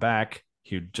could come back.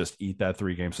 He'd just eat that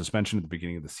 3-game suspension at the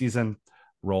beginning of the season,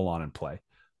 roll on and play.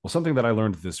 Well, something that I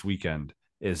learned this weekend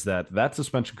is that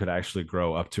suspension could actually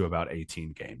grow up to about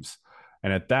 18 games.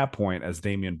 And at that point, as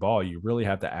Damian Baugh, you really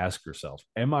have to ask yourself,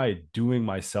 am I doing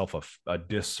myself a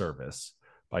disservice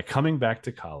by coming back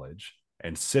to college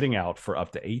and sitting out for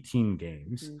up to 18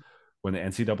 games when the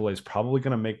NCAA is probably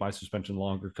going to make my suspension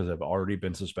longer because I've already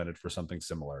been suspended for something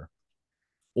similar?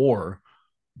 Or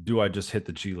do I just hit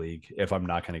the G League if I'm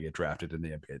not going to get drafted in the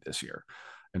NBA this year?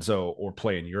 And so, or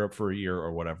play in Europe for a year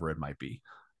or whatever it might be.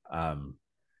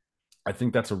 I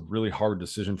think that's a really hard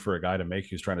decision for a guy to make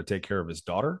who's trying to take care of his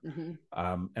daughter.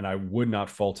 Mm-hmm. And I would not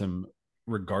fault him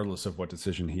regardless of what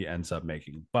decision he ends up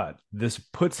making. But this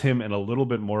puts him in a little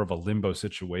bit more of a limbo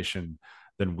situation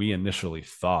than we initially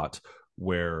thought,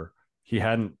 where he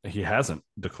hasn't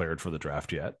declared for the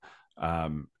draft yet.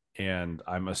 Um, and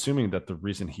I'm assuming that the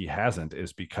reason he hasn't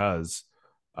is because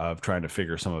of trying to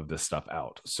figure some of this stuff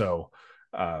out. So,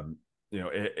 um,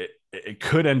 it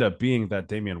could end up being that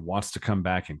Damian wants to come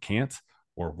back and can't,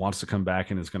 or wants to come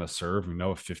back and is going to serve, a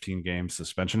 15-game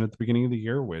suspension at the beginning of the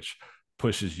year, which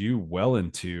pushes you well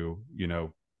into,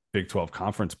 Big 12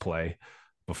 conference play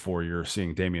before you're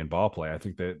seeing Damian Ball play. I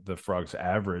think that the Frogs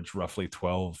average roughly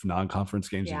 12 non-conference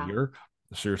games a Yeah. year.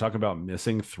 So you're talking about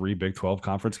missing 3 Big 12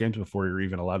 conference games before you're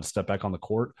even allowed to step back on the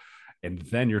court. And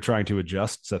then you're trying to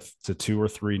adjust to 2 or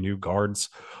 3 new guards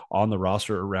on the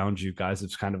roster around you. Guys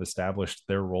have kind of established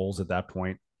their roles at that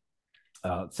point.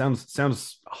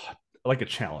 Sounds like a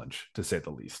challenge, to say the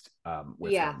least,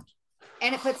 with Yeah. him.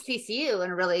 And it puts TCU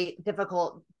in a really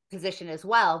difficult position as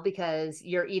well, because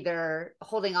you're either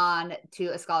holding on to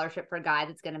a scholarship for a guy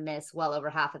that's going to miss well over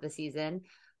half of the season,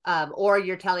 or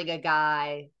you're telling a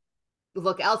guy,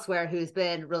 look elsewhere, who's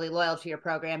been really loyal to your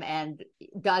program and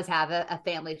does have a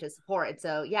family to support. And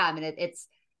so, yeah, I mean, it's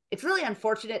really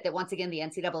unfortunate that once again the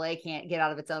NCAA can't get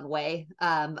out of its own way,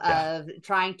 Yeah. of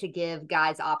trying to give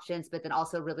guys options, but then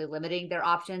also really limiting their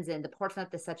options. And the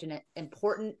Portsmouth is such an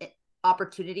important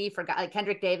opportunity for guys. Like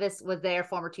Kendrick Davis was there,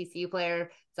 former TCU player.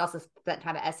 He's also spent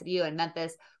time at SMU and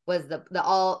Memphis. Was the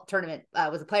all tournament,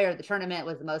 was a player of the tournament.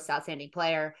 Was the most outstanding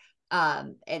player,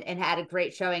 and had a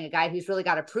great showing. A guy who's really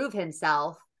got to prove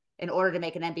himself in order to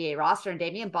make an NBA roster. And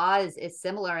Damian Baugh is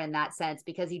similar in that sense,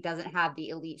 because he doesn't have the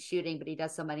elite shooting, but he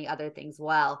does so many other things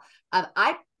well.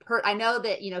 I know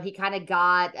that, he kind of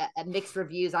got mixed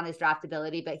reviews on his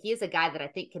draftability, but he is a guy that I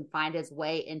think can find his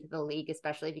way into the league,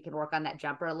 especially if he can work on that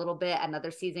jumper a little bit.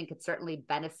 Another season could certainly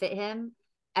benefit him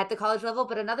at the college level,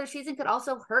 but another season could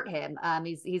also hurt him.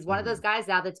 He's one of those guys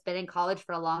now that's been in college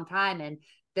for a long time, and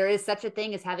there is such a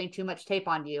thing as having too much tape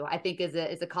on you, I think, as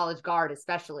a college guard,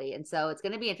 especially. And so it's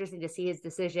going to be interesting to see his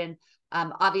decision.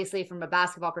 Obviously, from a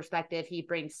basketball perspective, he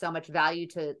brings so much value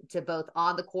to both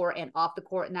on the court and off the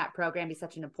court in that program. He's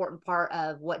such an important part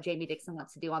of what Jamie Dixon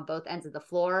wants to do on both ends of the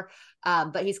floor.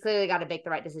 But he's clearly got to make the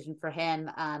right decision for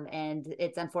him. And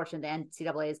it's unfortunate the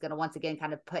NCAA is going to once again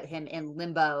kind of put him in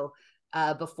limbo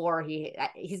before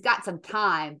he's got some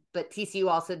time, but TCU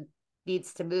also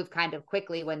needs to move kind of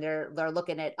quickly when they're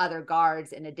looking at other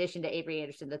guards in addition to Avery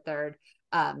Anderson III,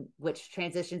 which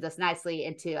transitions us nicely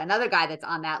into another guy that's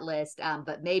on that list,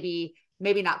 but maybe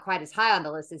not quite as high on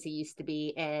the list as he used to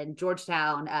be, and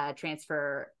Georgetown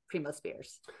transfer Primo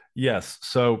Spears. Yes.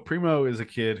 So Primo is a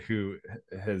kid who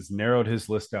has narrowed his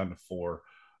list down to 4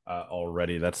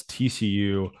 already. That's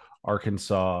TCU,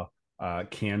 Arkansas,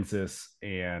 Kansas,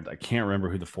 and I can't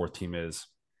remember who the 4th team is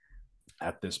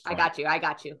at this I point.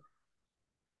 got you.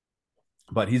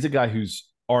 But he's a guy who's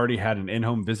already had an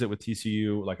in-home visit with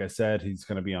TCU. Like I said, he's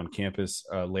going to be on campus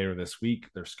later this week.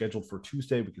 They're scheduled for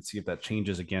Tuesday. We can see if that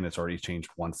changes again. It's already changed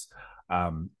once.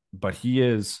 But he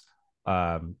is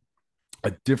a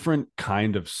different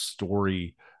kind of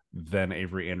story than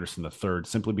Avery Anderson III,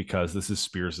 simply because this is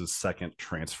Spears' second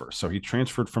transfer. So he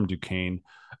transferred from Duquesne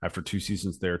after 2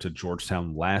 seasons there to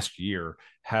Georgetown last year,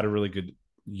 had a really good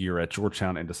year at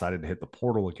Georgetown, and decided to hit the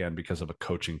portal again because of a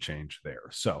coaching change there.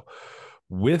 So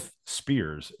with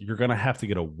Spears, you're going to have to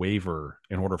get a waiver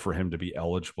in order for him to be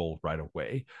eligible right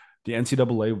away. The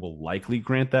NCAA will likely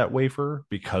grant that waiver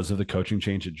because of the coaching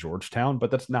change at Georgetown,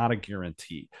 but that's not a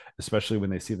guarantee, especially when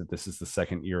they see that this is the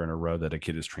second year in a row that a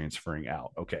kid is transferring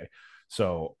out. Okay.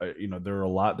 So,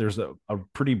 there's a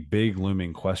pretty big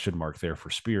looming question mark there for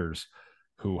Spears,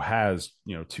 who has,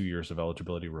 2 years of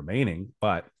eligibility remaining,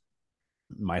 but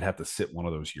might have to sit one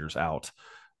of those years out.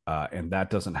 And that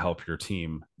doesn't help your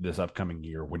team this upcoming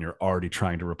year when you're already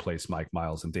trying to replace Mike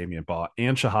Miles and Damian Baugh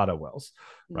and Shahada Wells,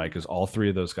 right? Because all 3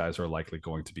 of those guys are likely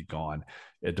going to be gone,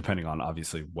 depending on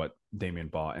obviously what Damian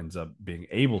Baugh ends up being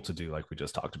able to do, like we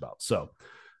just talked about. So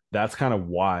that's kind of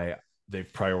why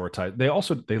they've prioritized.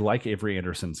 They like Avery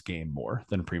Anderson's game more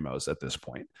than Primo's at this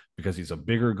point, because he's a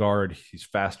bigger guard, he's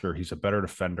faster, he's a better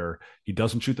defender. He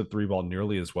doesn't shoot the 3 ball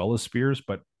nearly as well as Spears,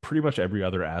 but pretty much every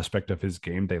other aspect of his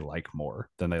game they like more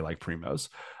than they like Primo's.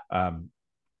 And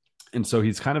so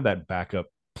he's kind of that backup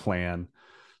plan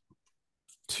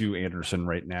to Anderson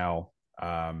right now.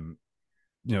 Some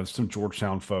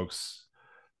Georgetown folks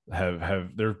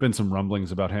have there have been some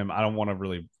rumblings about him. I don't want to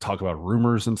really talk about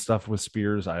rumors and stuff with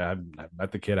Spears. I've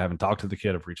met the kid. I haven't talked to the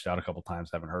kid. I've reached out a couple times.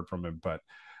 Haven't heard from him. But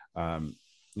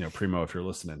Primo, if you're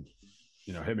listening,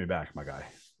 hit me back, my guy.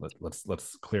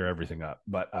 Let's clear everything up.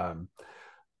 But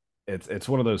it's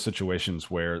one of those situations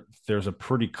where there's a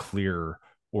pretty clear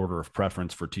order of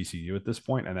preference for TCU at this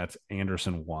point, and that's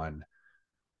Anderson one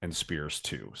and Spears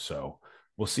two. So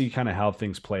we'll see kind of how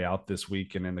things play out this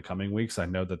week and in the coming weeks. I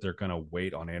know that they're going to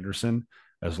wait on Anderson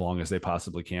as long as they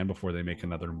possibly can before they make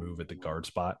another move at the guard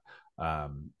spot.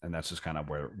 And that's just kind of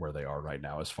where they are right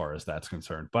now as far as that's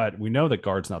concerned. But we know that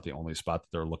guard's not the only spot that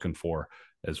they're looking for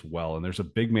as well. And there's a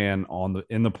big man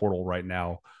in the portal right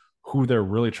now who they're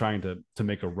really trying to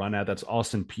make a run at. That's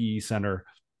Austin P center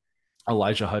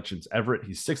Elijah Hutchins Everett.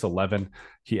 He's 6'11".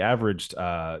 He averaged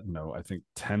I think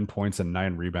 10 points and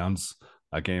 9 rebounds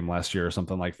a game last year or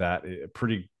something like that.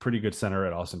 Pretty good center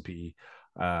at Austin P.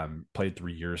 Played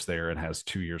 3 years there and has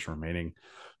 2 years remaining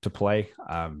to play.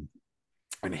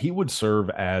 And he would serve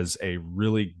as a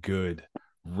really good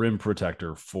rim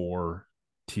protector for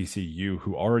TCU,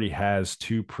 who already has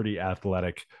two pretty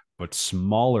athletic but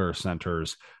smaller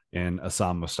centers in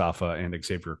Assam Mustafa and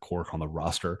Xavier Cork on the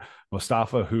roster.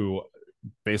 Mustafa, who,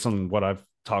 based on what I've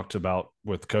talked about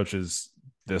with coaches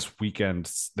this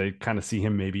weekend, they kind of see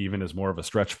him maybe even as more of a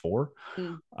stretch four,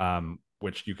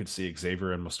 which you could see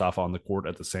Xavier and Mustafa on the court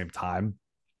at the same time,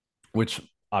 which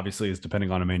obviously is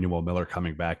depending on Emmanuel Miller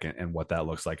coming back and what that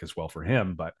looks like as well for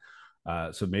him. But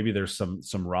so maybe there's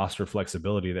some roster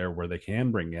flexibility there where they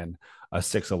can bring in a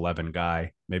 6'11"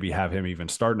 guy, maybe have him even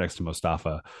start next to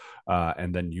Mustafa.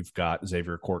 And then you've got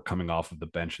Xavier Court coming off of the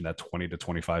bench in that 20 to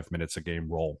 25 minutes a game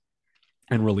role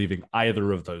and relieving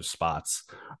either of those spots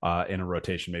in a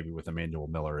rotation, maybe with Emmanuel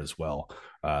Miller as well.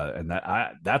 And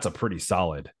that's a pretty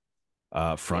solid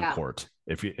front court.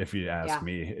 If you ask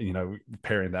me,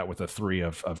 pairing that with a three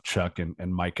of Chuck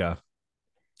and Micah,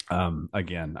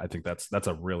 again, I think that's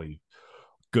a really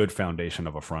good foundation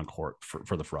of a front court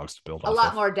for the Frogs to build a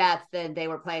lot more depth than they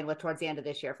were playing with towards the end of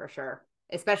this year, for sure,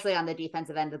 especially on the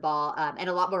defensive end of the ball, and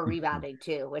a lot more rebounding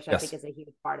too, which I think is a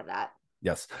huge part of that.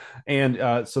 Yes.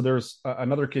 And so there's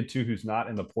another kid too who's not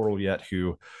in the portal yet,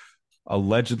 who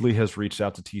allegedly has reached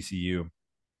out to TCU,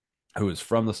 who is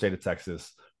from the state of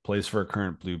Texas, plays for a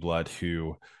current blue blood,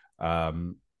 who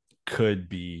could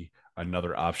be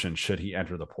another option should he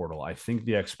enter the portal. I think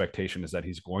the expectation is that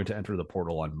he's going to enter the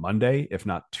portal on Monday, if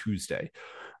not Tuesday.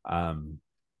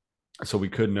 So we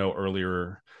could know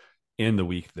earlier in the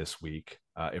week this week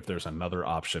if there's another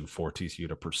option for TCU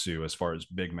to pursue as far as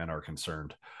big men are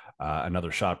concerned.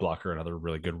 Another shot blocker, another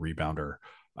really good rebounder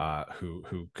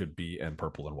who could be in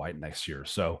purple and white next year.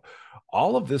 So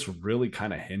all of this really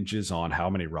kind of hinges on how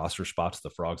many roster spots the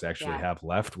Frogs actually have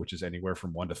left, which is anywhere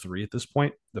from 1 to 3 at this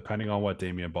point, depending on what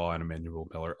Damian Ball and Emmanuel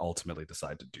Miller ultimately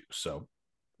decide to do. So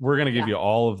we're going to give you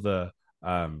all of the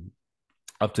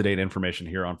up-to-date information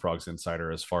here on Frogs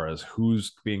Insider as far as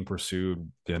who's being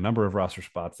pursued, the number of roster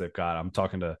spots they've got. I'm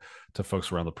talking to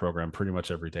folks around the program pretty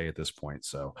much every day at this point.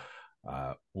 So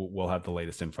we'll have the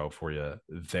latest info for you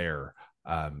there.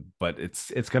 But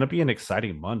it's going to be an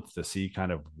exciting month to see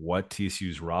kind of what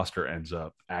TCU's roster ends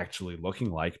up actually looking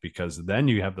like, because then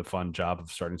you have the fun job of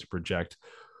starting to project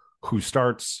who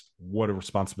starts, what do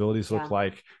responsibilities look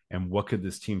like, and what could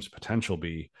this team's potential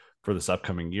be for this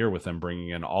upcoming year with them bringing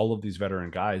in all of these veteran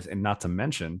guys, and not to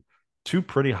mention two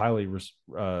pretty highly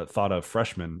thought of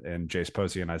freshmen in Jace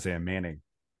Posey and Isaiah Manning,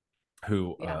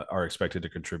 who are expected to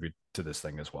contribute to this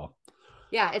thing as well.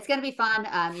 Yeah, it's going to be fun.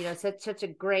 Such a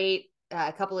great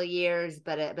couple of years,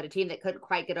 but a team that couldn't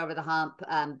quite get over the hump.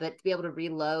 But to be able to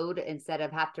reload instead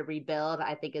of have to rebuild,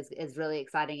 I think is really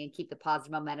exciting, and keep the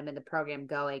positive momentum in the program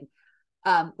going.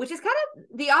 Which is kind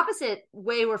of the opposite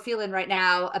way we're feeling right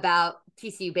now about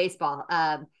TCU baseball.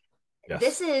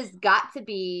 This has got to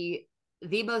be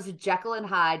the most Jekyll and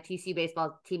Hyde TCU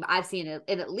baseball team I've seen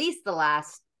in at least the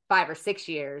last 5 or 6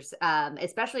 years,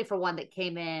 especially for one that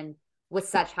came in with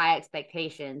such high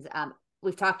expectations.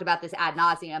 We've talked about this ad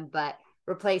nauseum, but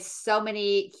replaced so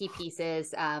many key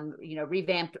pieces,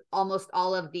 revamped almost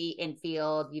all of the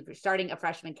infield. You're starting a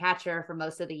freshman catcher for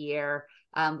most of the year.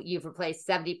 You've replaced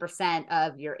 70%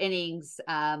 of your innings,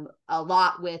 a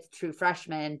lot with true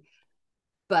freshmen,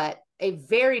 but a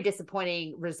very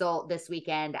disappointing result this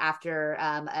weekend after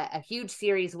a huge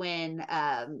series win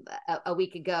a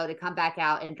week ago, to come back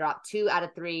out and drop 2 out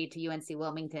of 3 to UNC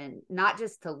Wilmington, not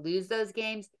just to lose those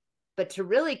games, but to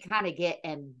really kind of get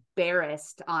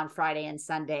embarrassed on Friday and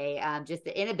Sunday. Just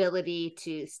the inability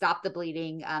to stop the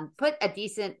bleeding, put a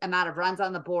decent amount of runs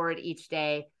on the board each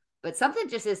day, but something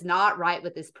just is not right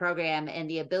with this program and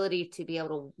the ability to be able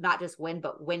to not just win,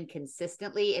 but win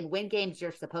consistently and win games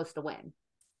you're supposed to win.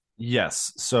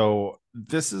 Yes. So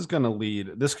this is going to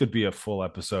lead, this could be a full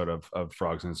episode of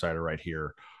Frogs Insider right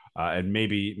here. And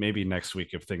maybe next week,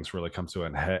 if things really come to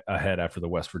a head after the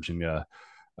West Virginia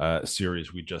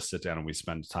series, we just sit down and we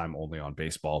spend time only on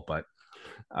baseball. But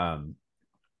um,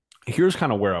 here's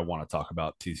kind of where I want to talk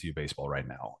about TCU baseball right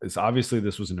now. Is obviously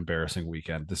this was an embarrassing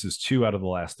weekend. This is 2 out of the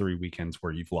last 3 weekends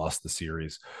where you've lost the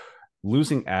series.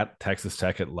 Losing at Texas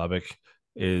Tech at Lubbock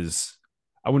is,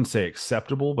 I wouldn't say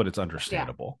acceptable, but it's Yeah.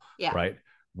 understandable, Yeah. right?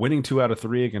 Winning 2 out of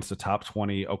 3 against a top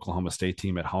 20 Oklahoma State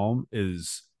team at home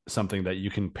is something that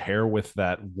you can pair with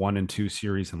that 1-2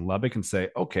 series in Lubbock and say,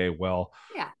 okay, well,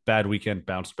 Yeah. bad weekend,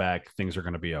 bounce back, things are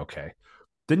going to be okay.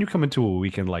 Then you come into a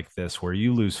weekend like this where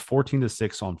you lose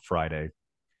 14-6 on Friday,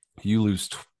 you lose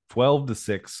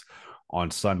 12-6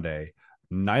 on Sunday.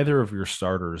 Neither of your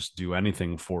starters do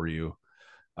anything for you,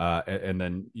 and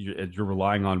then you're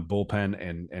relying on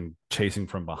bullpen and chasing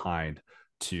from behind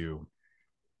to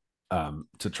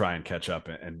try and catch up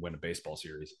and win a baseball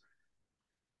series.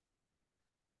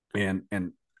 And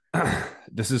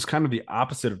this is kind of the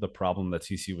opposite of the problem that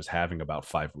TC was having about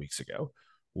 5 weeks ago,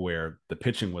 where the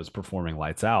pitching was performing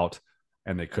lights out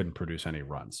and they couldn't produce any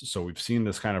runs. So we've seen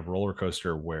this kind of roller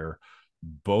coaster where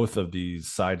both of these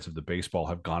sides of the baseball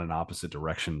have gone in opposite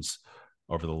directions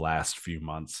over the last few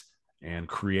months and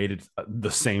created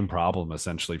the same problem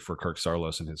essentially for Kirk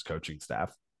Saarloos and his coaching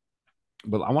staff.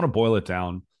 But I want to boil it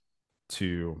down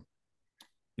to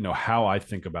how I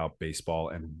think about baseball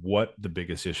and what the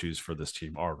biggest issues for this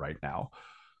team are right now.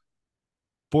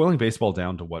 Boiling baseball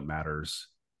down to what matters,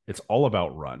 it's all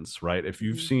about runs, right? If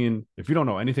you don't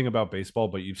know anything about baseball,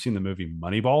 but you've seen the movie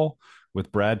Moneyball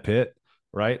with Brad Pitt,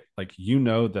 right? Like,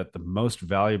 that the most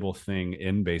valuable thing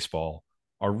in baseball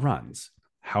are runs.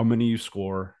 How many you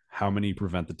score, how many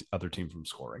prevent the other team from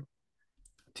scoring.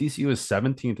 TCU is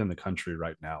 17th in the country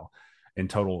right now in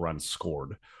total runs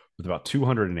scored with about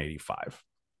 285.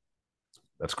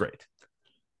 That's great.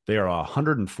 They are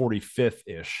 145th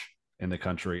ish in the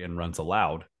country in runs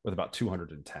allowed with about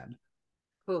 210.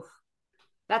 Oof.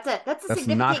 That's a That's not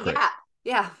significant great. gap.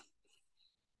 Yeah.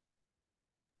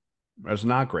 That's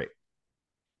not great.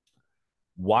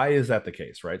 Why is that the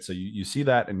case, right? So you see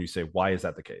that and you say, why is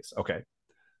that the case? Okay.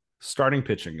 Starting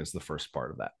pitching is the first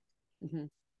part of that. Mm-hmm.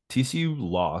 TCU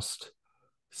lost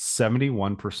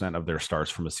 71% of their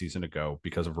starts from a season ago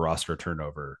because of roster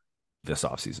turnover this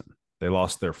offseason. They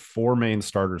lost their 4 main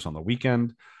starters on the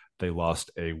weekend. They lost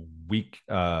a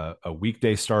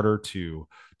weekday starter to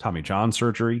Tommy John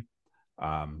surgery.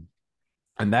 And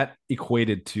that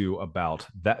equated to about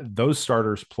those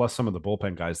starters plus some of the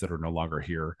bullpen guys that are no longer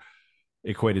here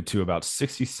equated to about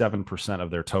 67% of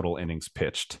their total innings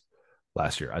pitched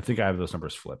last year. I think I have those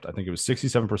numbers flipped. I think it was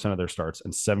 67% of their starts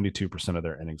and 72% of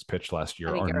their innings pitched last I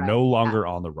year think are you're right. no longer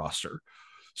on the roster.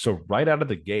 So right out of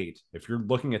the gate, if you're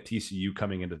looking at TCU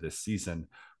coming into this season,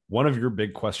 one of your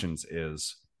big questions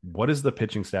is, what is the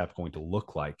pitching staff going to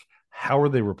look like? How are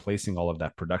they replacing all of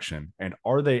that production? And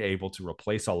are they able to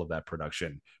replace all of that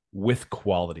production with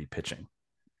quality pitching?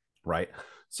 Right.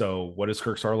 So what does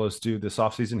Kirk Saarloos do this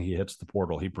offseason? He hits the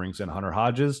portal. He brings in Hunter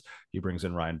Hodges. He brings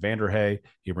in Ryan Vanderhey.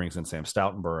 He brings in Sam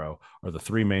Stoutenborough, are the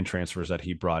 3 main transfers that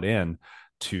he brought in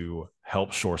to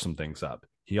help shore some things up.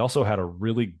 He also had a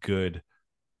really good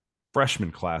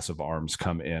freshman class of arms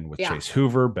come in with Yeah. Chase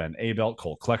Hoover, Ben Abelt,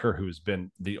 Cole Klecker, who's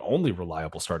been the only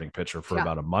reliable starting pitcher for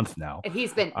about a month now. And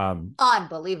he's been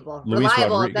unbelievable. Luis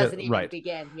Reliable Rodriguez, doesn't even right.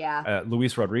 begin. Yeah.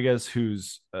 Luis Rodriguez,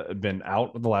 who's been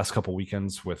out the last couple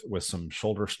weekends with some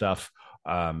shoulder stuff.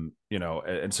 And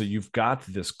so you've got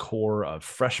this core of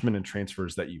freshmen and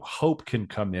transfers that you hope can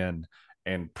come in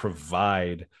and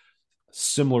provide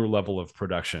similar level of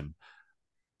production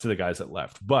to the guys that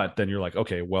left. But then you're like,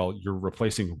 okay, well, you're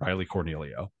replacing Riley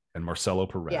Cornelio and Marcelo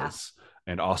Perez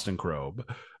and Austin Krob,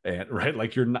 and right,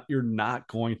 like you're not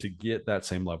going to get that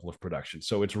same level of production.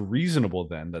 So it's reasonable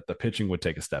then that the pitching would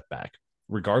take a step back,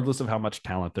 regardless of how much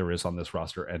talent there is on this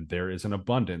roster, and there is an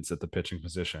abundance at the pitching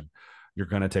position. You're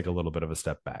going to take a little bit of a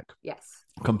step back. Yes.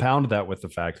 Compound that with the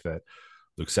fact that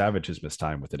Luke Savage has missed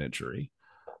time with an injury.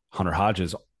 Hunter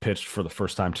Hodges pitched for the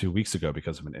first time 2 weeks ago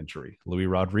because of an injury. Luis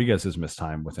Rodriguez has missed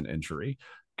time with an injury.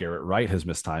 Garrett Wright has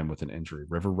missed time with an injury.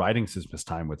 River Ridings has missed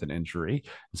time with an injury.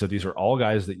 And so these are all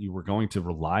guys that you were going to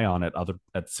rely on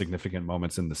at significant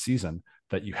moments in the season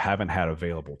that you haven't had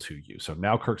available to you. So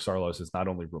now Kirk Saarloos is not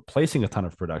only replacing a ton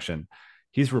of production,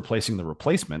 he's replacing the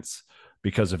replacements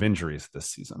because of injuries this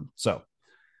season. So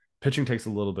pitching takes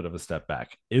a little bit of a step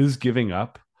back. Is giving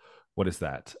up, what is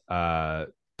that?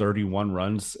 31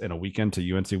 runs in a weekend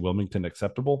to UNC Wilmington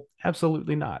acceptable?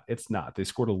 Absolutely not. It's not. They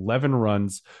scored 11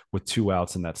 runs with 2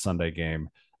 outs in that Sunday game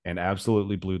and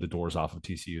absolutely blew the doors off of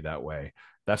TCU that way.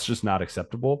 That's just not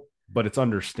acceptable. but it's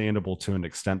understandable to an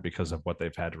extent because of what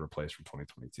they've had to replace from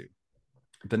 2022.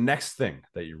 The next thing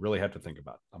that you really have to think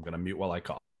about, I'm going to mute while I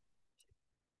cough,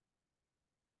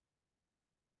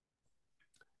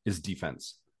 is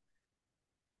defense.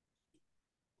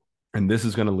 And this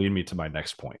is going to lead me to my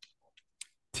next point.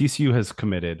 TCU has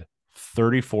committed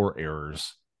 34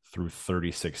 errors through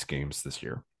 36 games this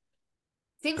year.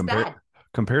 Seems bad.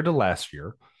 Compared to last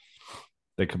year,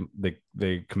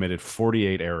 they committed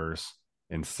 48 errors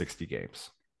in 60 games.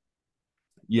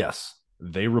 Yes,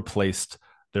 they replaced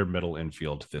their middle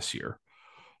infield this year.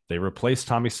 They replaced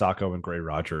Tommy Sacco and Gray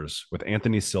Rogers with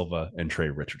Anthony Silva and Trey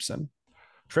Richardson.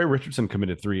 Trey Richardson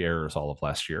committed 3 errors all of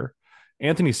last year.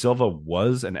 Anthony Silva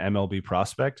was an MLB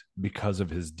prospect because of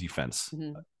his defense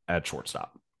at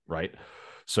shortstop, right?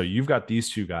 So you've got these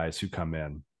two guys who come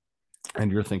in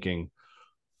and you're thinking,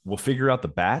 we'll figure out the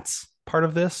bats part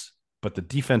of this, but the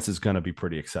defense is going to be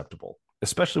pretty acceptable,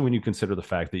 especially when you consider the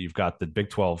fact that you've got the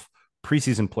Big 12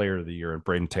 preseason player of the year and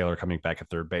Braden Taylor coming back at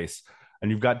third base.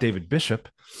 And you've got David Bishop,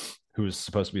 who is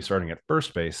supposed to be starting at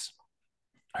first base,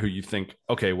 who you think,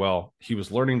 okay, well, he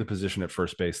was learning the position at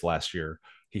first base last year.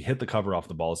 He hit the cover off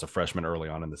the ball as a freshman early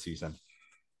on in the season.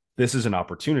 This is an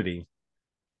opportunity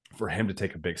for him to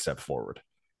take a big step forward.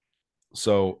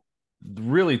 So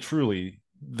really, truly,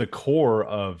 the core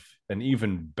of an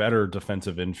even better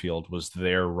defensive infield was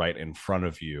there right in front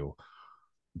of you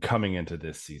coming into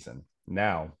this season.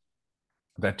 Now,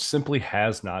 that simply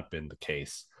has not been the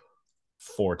case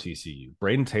for TCU.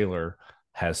 Braden Taylor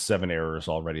has 7 errors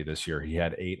already this year. He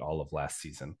had 8 all of last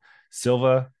season.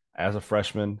 Silva, as a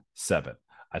freshman, 7.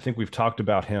 I think we've talked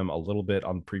about him a little bit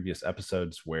on previous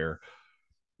episodes where,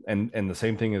 and the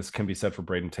same thing is can be said for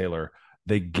Braden Taylor.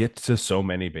 They get to so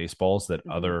many baseballs that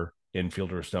other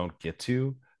infielders don't get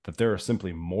to, that there are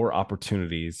simply more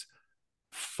opportunities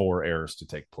for errors to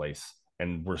take place.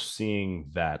 And we're seeing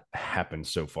that happen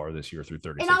so far this year through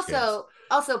 36 and games.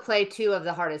 also play 2 of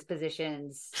the hardest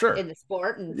positions in the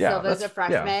sport. And Silva's a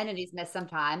freshman and he's missed some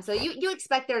time. So you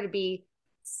expect there to be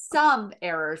some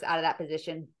errors out of that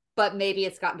position, but maybe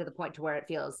it's gotten to the point to where it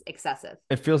feels excessive.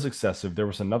 It feels excessive. There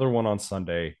was another one on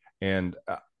Sunday, and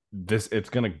it's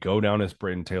going to go down as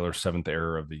Braden Taylor's 7th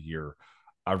error of the year.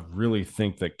 I really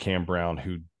think that Cam Brown,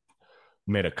 who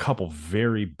made a couple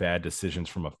very bad decisions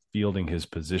from a fielding his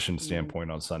position standpoint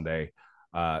on Sunday,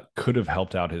 could have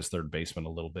helped out his third baseman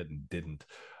a little bit and didn't.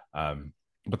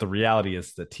 But the reality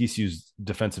is that TCU's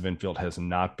defensive infield has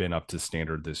not been up to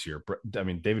standard this year. I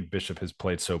mean, David Bishop has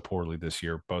played so poorly this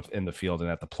year, both in the field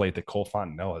and at the plate, that Cole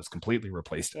Fontenelle has completely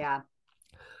replaced him. Yeah.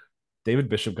 David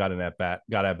Bishop got at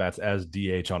bats as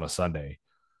DH on a Sunday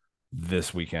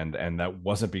this weekend, and that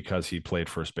wasn't because he played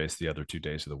first base the other 2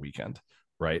 days of the weekend,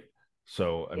 right?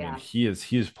 So, I mean, he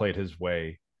has played his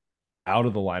way out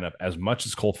of the lineup as much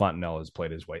as Cole Fontenelle has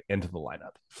played his way into the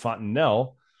lineup.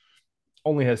 Fontenelle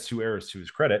only has 2 errors to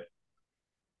his credit,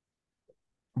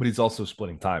 but he's also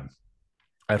splitting time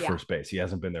at first base. He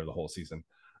hasn't been there the whole season.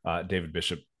 David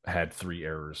Bishop had 3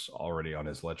 errors already on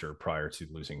his ledger prior to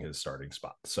losing his starting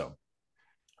spot. So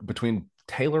between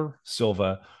Taylor,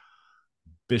 Silva,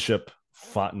 Bishop,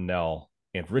 Fontenelle,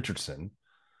 and Richardson,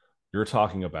 you're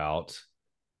talking about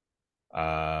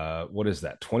what is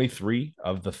that? 23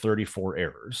 of the 34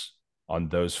 errors on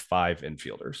those 5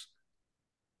 infielders.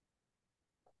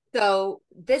 So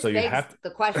this begs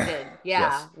the question.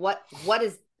 Yeah. Yes.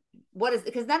 What is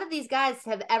because none of these guys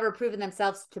have ever proven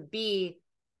themselves to be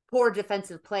poor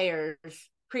defensive players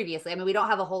previously. I mean, we don't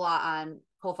have a whole lot on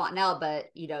Cole Fontenelle, but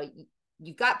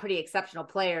you've got pretty exceptional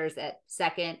players at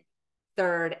second,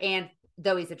 third, and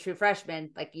though he's a true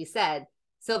freshman, like you said,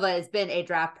 Silva has been a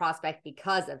draft prospect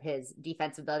because of his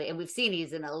defensive ability. And we've seen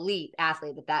he's an elite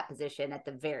athlete at that position at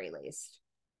the very least.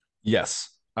 Yes.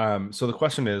 So the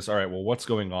question is, all right, well, what's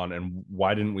going on and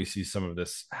why didn't we see some of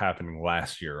this happening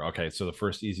last year? Okay, so the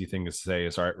first easy thing to say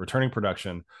is, all right, returning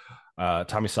production.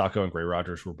 Tommy Sacco and Gray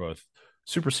Rogers were both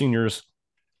super seniors,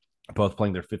 both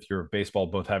playing their 5th year of baseball,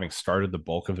 both having started the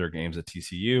bulk of their games at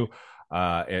TCU,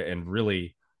 and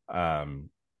really,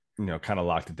 kind of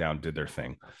locked it down, did their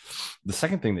thing. The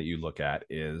second thing that you look at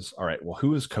is, all right, well,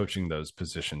 who is coaching those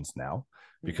positions now?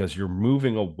 Because you're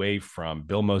moving away from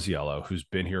Bill Mosiello, who's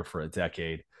been here for a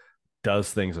decade,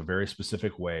 does things a very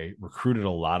specific way, recruited a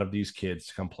lot of these kids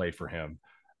to come play for him,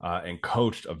 and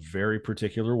coached a very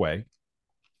particular way,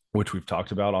 which we've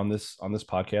talked about on this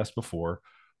podcast before,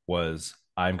 was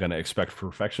I'm going to expect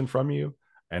perfection from you.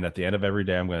 And at the end of every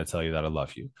day, I'm going to tell you that I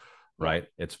love you, right?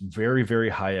 It's very, very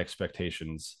high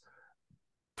expectations,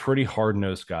 pretty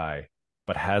hard-nosed guy,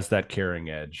 but has that caring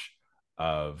edge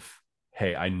of,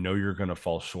 hey, I know you're going to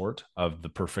fall short of the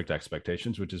perfect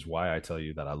expectations, which is why I tell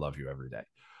you that I love you every day.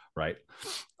 right?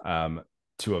 Um,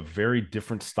 to a very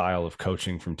different style of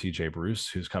coaching from TJ Bruce,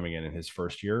 who's coming in his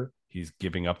first year. He's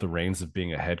giving up the reins of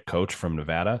being a head coach from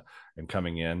Nevada and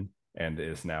coming in and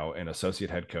is now an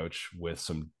associate head coach with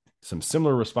some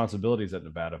similar responsibilities at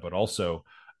Nevada, but also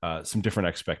some different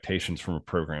expectations from a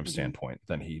program standpoint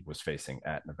than he was facing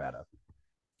at Nevada.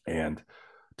 And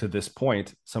to this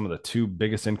point, some of the two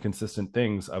biggest inconsistent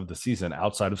things of the season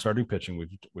outside of starting pitching,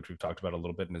 which we've talked about a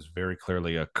little bit, and is very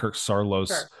clearly a Kirk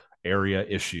Saarloos area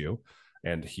issue.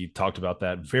 And he talked about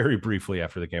that very briefly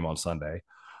after the game on Sunday.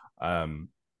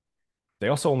 They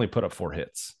also only put up 4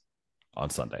 hits on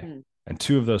Sunday, and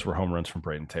 2 of those were home runs from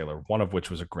Braden Taylor, one of which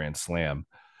was a grand slam,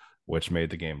 which made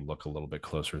the game look a little bit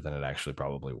closer than it actually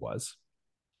probably was.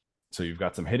 So you've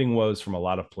got some hitting woes from a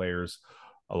lot of players.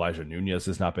 Elijah Nunez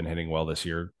has not been hitting well this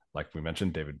year. Like we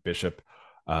mentioned, David Bishop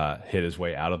hit his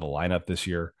way out of the lineup this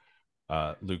year.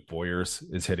 Luke Boyers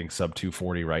is hitting sub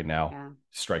 240 right now,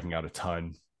 striking out a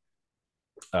ton.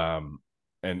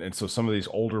 And so some of these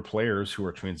older players who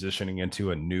are transitioning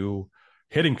into a new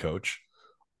hitting coach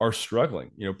are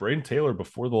struggling. You know, Braden Taylor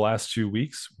before the last 2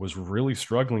 weeks was really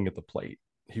struggling at the plate.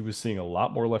 He was seeing a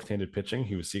lot more left-handed pitching.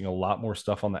 He was seeing a lot more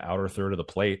stuff on the outer third of the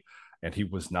plate, and he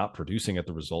was not producing at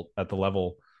the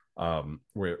level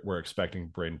we're expecting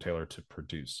Braden Taylor to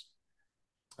produce.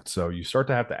 So you start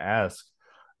to have to ask,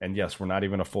 and yes, we're not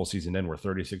even a full season in. We're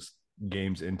 36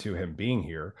 games into him being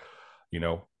here. You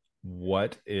know,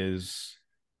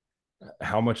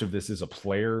 how much of this is a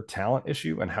player talent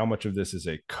issue and how much of this is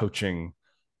a coaching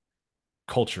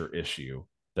culture issue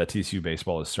that TCU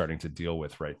baseball is starting to deal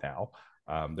with right now.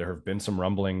 There have been some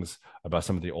rumblings about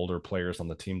some of the older players on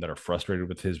the team that are frustrated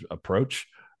with his approach,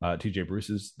 TJ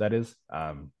Bruce's, that is.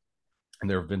 And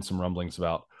there have been some rumblings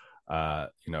about,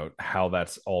 how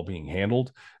that's all being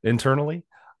handled internally.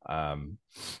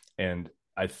 And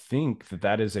I think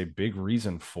that is a big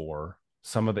reason for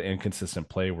some of the inconsistent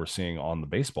play we're seeing on the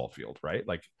baseball field, right?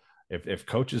 Like if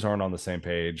coaches aren't on the same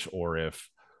page, or if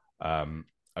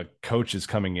a coach is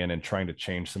coming in and trying to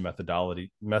change some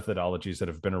methodologies that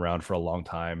have been around for a long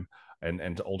time,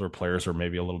 and older players are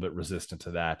maybe a little bit resistant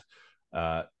to that,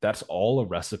 that's all a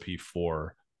recipe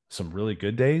for some really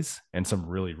good days and some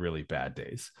really, really bad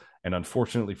days. And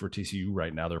unfortunately for TCU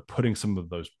right now, they're putting some of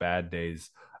those bad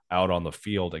days out on the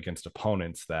field against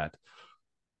opponents that,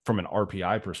 from an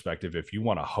RPI perspective, if you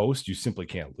want to host, you simply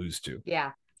can't lose to.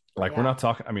 Yeah. Like we're not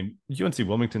talking, I mean, UNC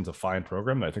Wilmington's a fine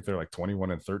program. I think they're like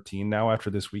 21-13 now after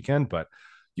this weekend, but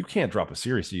you can't drop a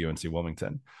series to UNC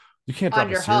Wilmington. You can't drop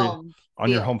a series on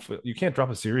your home field. You can't drop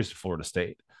a series to Florida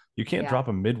State. You can't drop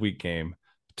a midweek game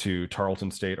to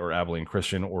Tarleton State or Abilene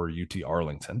Christian or UT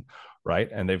Arlington, right?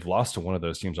 And they've lost to one of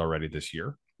those teams already this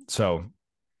year. So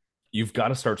you've got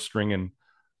to start stringing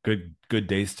good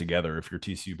days together if you're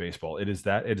TCU baseball. It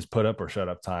is put up or shut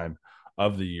up time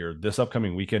of the year. This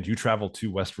upcoming weekend, you travel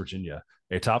to West Virginia,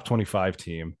 a top 25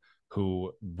 team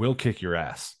who will kick your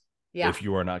ass if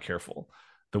you are not careful.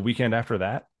 The weekend after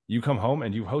that, you come home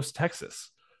and you host Texas,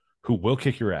 who will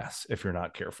kick your ass if you're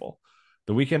not careful.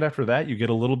 The weekend after that, you get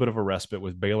a little bit of a respite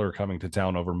with Baylor coming to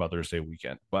town over Mother's Day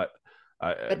weekend. But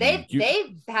they've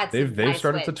had some they've nice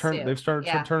started to wins turn too. they've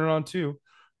started to turn it on too,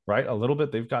 right? A little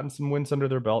bit. They've gotten some wins under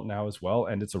their belt now as well,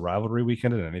 and it's a rivalry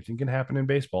weekend, and anything can happen in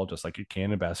baseball, just like it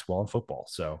can in basketball and football.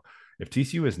 So if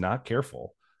TCU is not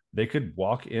careful, they could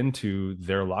walk into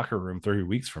their locker room 30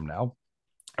 weeks from now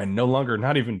and no longer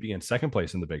not even be in second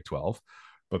place in the Big 12,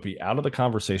 but be out of the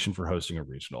conversation for hosting a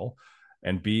regional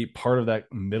and be part of that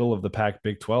middle of the pack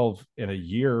Big 12 in a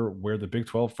year where the Big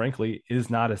 12, frankly,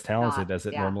 is not as talented as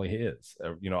it normally is.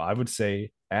 I would say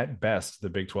at best,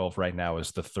 the Big 12 right now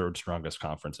is the 3rd strongest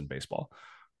conference in baseball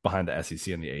behind the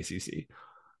SEC and the ACC.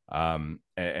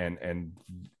 And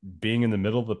being in the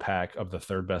middle of the pack of the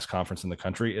 3rd best conference in the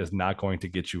country is not going to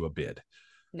get you a bid.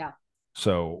 No.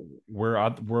 So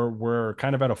we're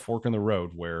kind of at a fork in the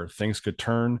road where things could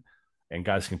turn and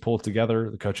guys can pull it together.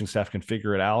 The coaching staff can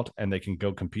figure it out and they can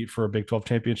go compete for a Big 12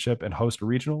 championship and host a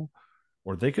regional,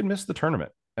 or they could miss the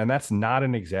tournament. And that's not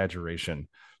an exaggeration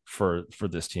for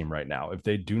this team right now. If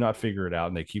they do not figure it out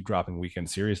and they keep dropping weekend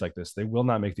series like this, they will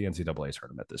not make the NCAA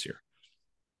tournament this year.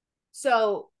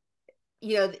 So,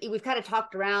 we've kind of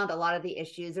talked around a lot of the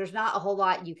issues. There's not a whole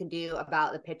lot you can do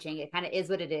about the pitching. It kind of is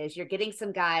what it is. You're getting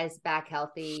some guys back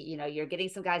healthy. You're getting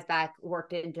some guys back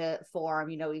worked into form.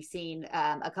 We've seen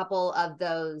a couple of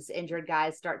those injured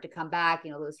guys start to come back.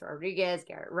 Luis Rodriguez,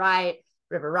 Garrett Wright,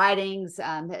 River Ridings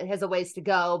has a ways to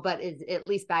go, but is at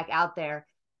least back out there.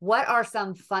 What are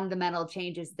some fundamental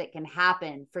changes that can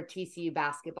happen for TCU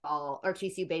basketball or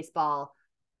TCU baseball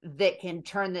that can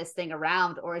turn this thing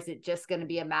around? Or is it just going to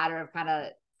be a matter of kind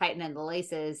of tightening the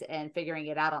laces and figuring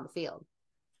it out on the field?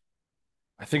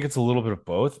 I think it's a little bit of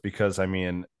both because I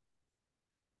mean,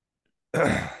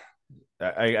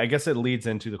 I guess it leads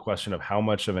into the question of how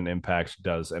much of an impact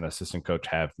does an assistant coach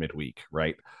have midweek,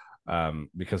 right?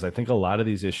 Because I think a lot of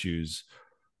these issues,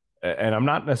 and I'm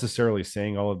not necessarily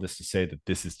saying all of this to say that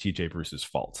this is TJ Bruce's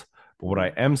fault, but what I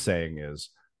Mm-hmm. am saying is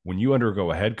when you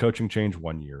undergo a head coaching change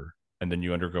 1 year and then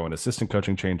you undergo an assistant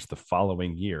coaching change the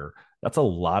following year, that's a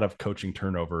lot of coaching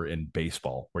turnover in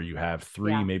baseball where you have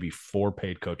three, Yeah. maybe four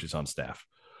paid coaches on staff,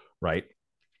 right?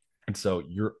 And so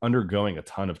you're undergoing a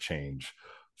ton of change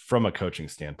from a coaching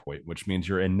standpoint, which means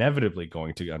you're inevitably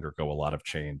going to undergo a lot of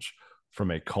change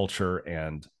from a culture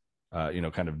and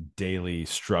kind of daily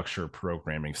structure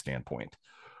programming standpoint,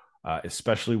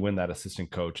 especially when that assistant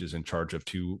coach is in charge of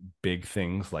two big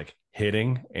things like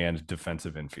hitting and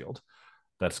defensive infield.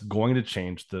 That's going to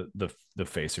change the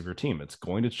face of your team. It's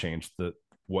going to change the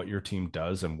what your team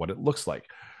does and what it looks like.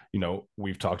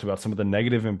 We've talked about some of the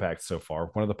negative impacts so far.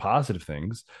 One of the positive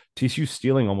things, TCU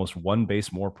stealing almost one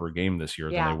base more per game this year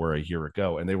than they Yeah. were a year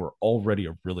ago, and they were already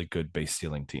a really good base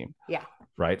stealing team, Yeah.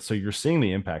 right? So you're seeing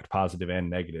the impact, positive and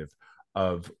negative,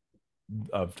 of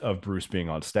Bruce being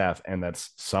on staff, and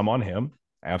that's some on him,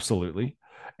 absolutely,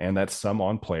 and that's some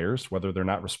on players, whether they're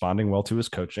not responding well to his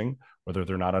coaching, whether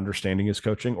they're not understanding his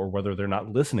coaching, or whether they're not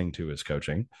listening to his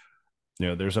coaching.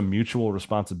 There's a mutual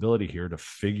responsibility here to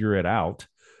figure it out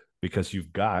because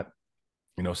you've got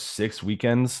 6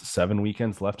 weekends, 7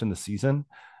 weekends left in the season,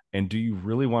 and do you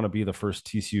really want to be the first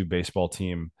TCU baseball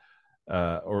team?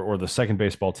 Or the second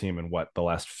baseball team in the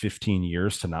last 15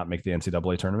 years to not make the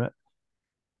NCAA tournament?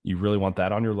 You really want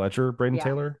that on your ledger, Braden Yeah.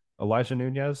 Taylor, Elijah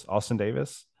Nunez, Austin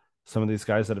Davis, some of these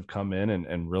guys that have come in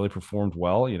and really performed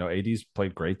well. AD's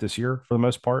played great this year for the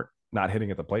most part, not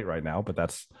hitting at the plate right now, but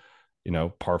that's,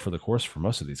 par for the course for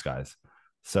most of these guys.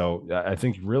 So I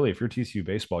think really, if you're TCU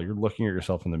baseball, you're looking at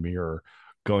yourself in the mirror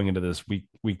going into this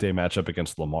weekday matchup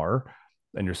against Lamar,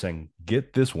 and you're saying,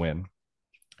 get this win.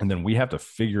 And then we have to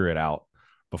figure it out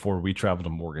before we travel to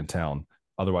Morgantown.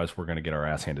 Otherwise, we're going to get our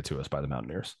ass handed to us by the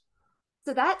Mountaineers.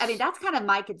 So I mean, that's kind of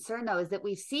my concern though, is that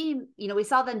we've seen, we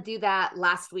saw them do that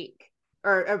last week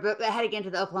or heading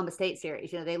into the Oklahoma State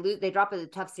series. They drop a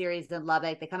tough series in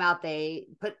Lubbock. They come out, they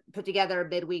put together a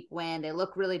midweek win. They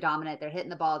look really dominant. They're hitting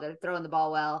the ball, they're throwing the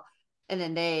ball well. And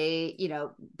then they,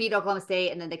 beat Oklahoma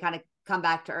State, and then they kind of come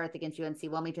back to earth against UNC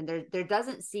Wilmington. There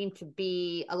doesn't seem to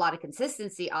be a lot of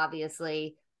consistency,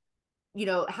 obviously.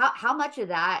 How much of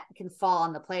that can fall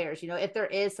on the players, if there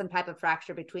is some type of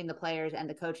fracture between the players and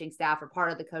the coaching staff or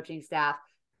part of the coaching staff.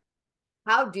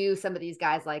 How do some of these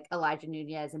guys like Elijah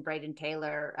Nunez and Braden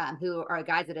Taylor, who are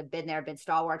guys that have been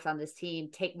stalwarts on this team,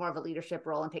 take more of a leadership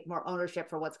role and take more ownership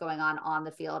for what's going on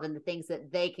the field and the things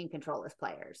that they can control as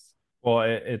players? Well,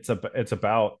 it's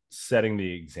about setting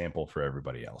the example for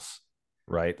everybody else,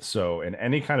 right? So in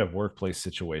any kind of workplace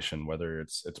situation, whether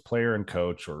it's player and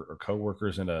coach or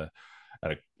coworkers at a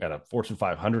Fortune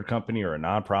 500 company or a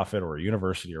nonprofit or a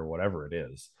university or whatever it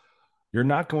is, you're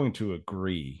not going to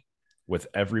agree with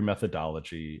every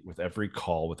methodology, with every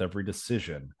call, with every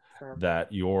decision Sure.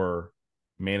 that your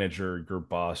manager, your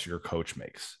boss, your coach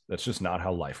makes. That's just not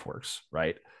how life works,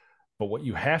 right? But what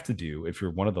you have to do if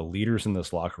you're one of the leaders in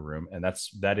this locker room, and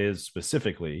that is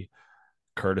specifically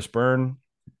Curtis Byrne,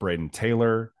 Braden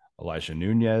Taylor, Elijah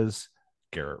Nunez,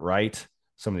 Garrett Wright,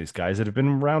 some of these guys that have been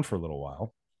around for a little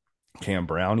while, Cam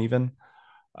Brown even,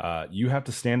 you have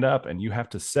to stand up and you have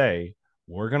to say,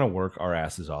 we're going to work our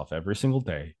asses off every single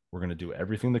day. We're going to do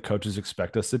everything the coaches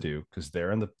expect us to do because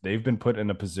they've been put in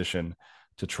a position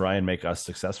to try and make us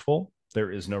successful. There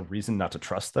is no reason not to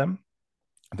trust them.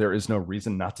 There is no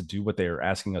reason not to do what they are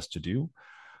asking us to do.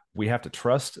 We have to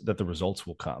trust that the results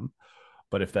will come.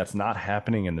 But if that's not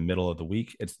happening in the middle of the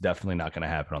week, it's definitely not going to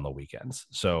happen on the weekends.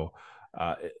 So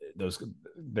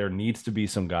there needs to be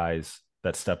some guys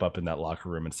that step up in that locker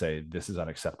room and say, this is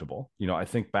unacceptable. I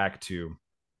think back to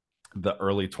the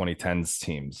early 2010s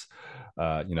teams,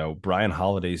 Brian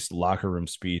Holiday's locker room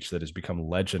speech that has become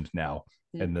legend now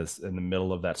in the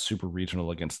middle of that super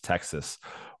regional against Texas,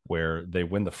 where they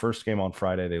win the first game on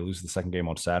Friday, they lose the second game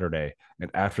on Saturday. And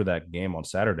after that game on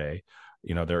Saturday,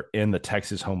 they're in the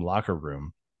Texas home locker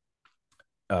room.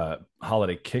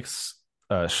 Holiday kicks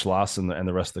Schloss and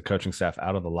the rest of the coaching staff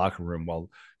out of the locker room while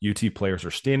UT players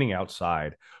are standing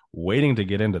outside waiting to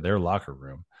get into their locker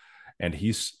room. And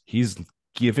he's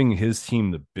giving his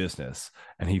team the business.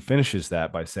 And he finishes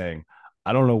that by saying,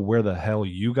 I don't know where the hell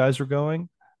you guys are going,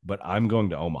 but I'm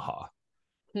going to Omaha.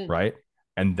 Right.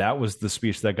 And that was the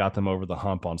speech that got them over the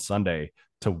hump on Sunday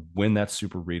to win that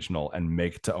super regional and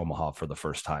make it to Omaha for the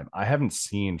first time. I haven't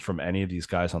seen from any of these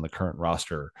guys on the current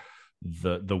roster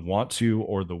the want to,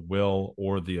 or the will,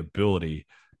 or the ability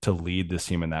to lead this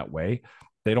team in that way.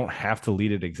 They don't have to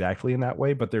lead it exactly in that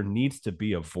way, but there needs to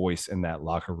be a voice in that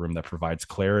locker room that provides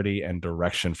clarity and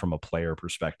direction from a player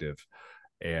perspective.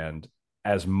 And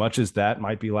as much as that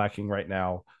might be lacking right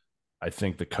now, I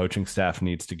think the coaching staff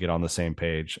needs to get on the same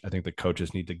page. I think the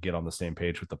coaches need to get on the same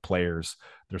page with the players.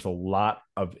 There's a lot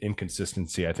of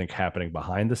inconsistency, I think, happening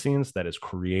behind the scenes that is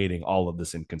creating all of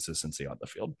this inconsistency on the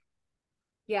field.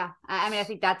 Yeah. I mean, I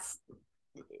think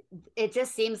it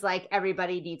just seems like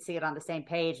everybody needs to get on the same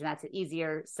page, and that's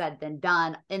easier said than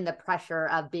done in the pressure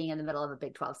of being in the middle of a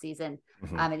Big 12 season.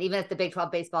 Mm-hmm. And even if the Big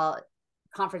 12 baseball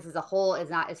conference as a whole is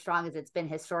not as strong as it's been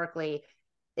historically,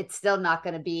 it's still not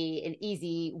going to be an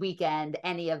easy weekend,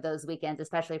 any of those weekends,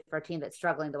 especially for a team that's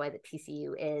struggling the way that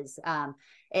TCU is.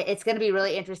 It's going to be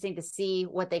really interesting to see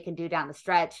what they can do down the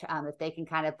stretch, if they can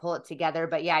kind of pull it together.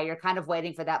 But yeah, you're kind of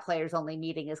waiting for that players only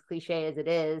meeting, as cliche as it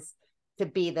is, to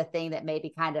be the thing that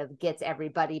maybe kind of gets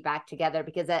everybody back together,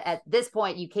 because at this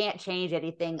point you can't change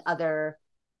anything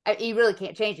you really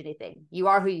can't change anything. You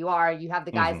are who you are. You have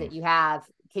the guys that you have.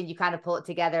 Can you kind of pull it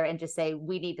together and just say,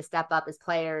 we need to step up as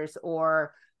players,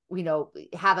 or,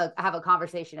 have a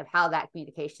conversation of how that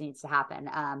communication needs to happen.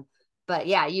 But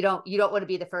yeah, you don't want to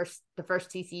be the first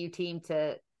TCU team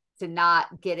to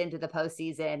not get into the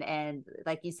postseason. And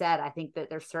like you said, I think that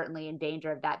they're certainly in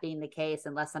danger of that being the case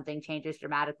unless something changes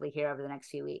dramatically here over the next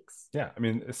few weeks. Yeah. I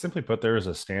mean, simply put, there is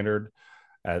a standard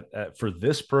for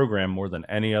this program more than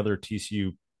any other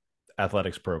TCU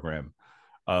athletics program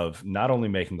of not only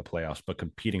making the playoffs, but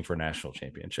competing for national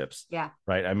championships. Yeah.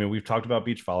 Right. I mean, we've talked about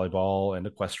beach volleyball and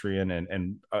equestrian,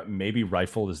 and maybe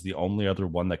rifle is the only other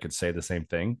one that could say the same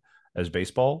thing as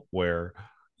baseball, where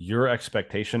your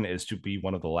expectation is to be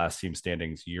one of the last team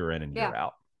standings year in and year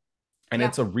out. And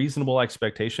it's a reasonable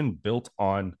expectation built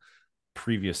on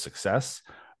previous success,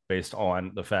 based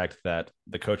on the fact that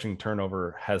the coaching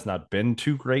turnover has not been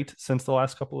too great since the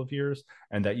last couple of years,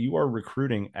 and that you are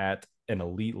recruiting at an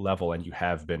elite level, and you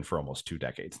have been for almost 2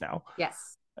 decades now.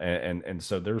 Yes. And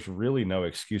so there's really no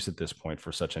excuse at this point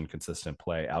for such inconsistent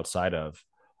play, outside of,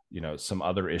 some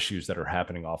other issues that are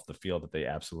happening off the field that they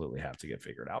absolutely have to get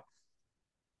figured out.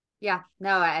 Yeah,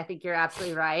 no, I think you're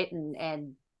absolutely right.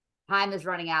 And time is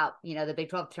running out. The Big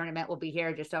 12 tournament will be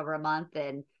here just over a month,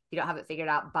 and if you don't have it figured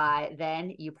out by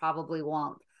then, you probably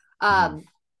won't.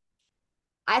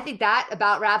 I think that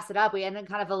about wraps it up. We ended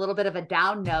kind of a little bit of a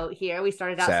down note here. We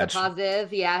started out so positive,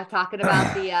 talking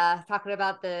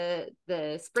about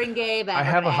the spring game. And I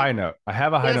have a high note. I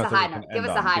have a high note. Give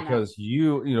us a high note, because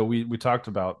we talked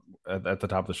about at the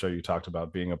top of the show. You talked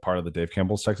about being a part of the Dave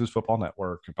Campbell's Texas Football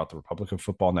Network, about the Republican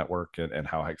Football Network, and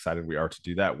how excited we are to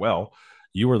do that. Well,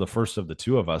 you were the first of the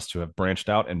two of us to have branched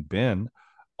out and been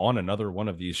on another one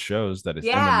of these shows that is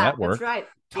in the network. That's right.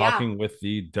 Talking with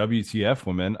the WTF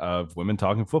women of Women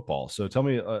Talking Football. So tell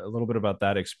me a little bit about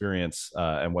that experience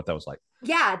and what that was like.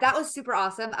 Yeah, that was super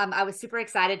awesome. I was super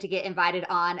excited to get invited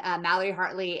on. Mallory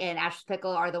Hartley and Ashley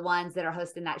Pickle are the ones that are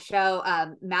hosting that show.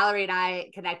 Mallory and I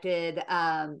connected.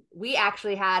 We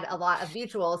actually had a lot of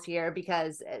mutuals here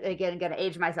because, again, I'm going to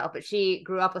age myself, but she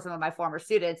grew up with some of my former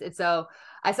students. And so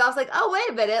I was like, oh,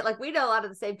 wait a minute. Like, we know a lot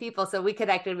of the same people. So we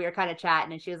connected. We were kind of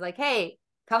chatting, and she was like, hey,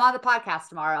 come on the podcast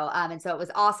tomorrow. And so it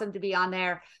was awesome to be on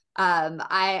there.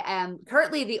 I am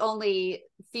currently the only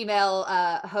female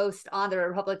host on the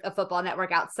Republic of Football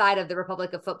Network outside of the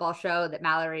Republic of Football show that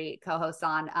Mallory co-hosts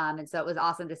on. And so it was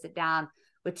awesome to sit down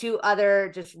with two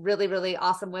other just really, really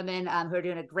awesome women who are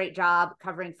doing a great job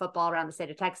covering football around the state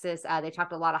of Texas. They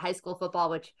talked a lot of high school football,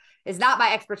 which is not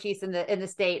my expertise in the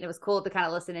state. And it was cool to kind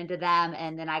of listen into them.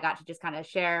 And then I got to just kind of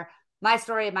share my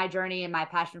story and my journey and my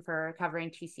passion for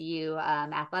covering TCU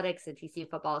athletics and TCU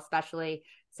football especially.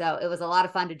 So it was a lot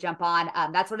of fun to jump on.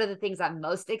 That's one of the things I'm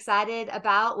most excited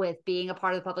about with being a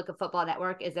part of the Public of Football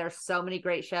Network is there's so many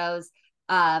great shows.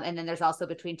 And then there's also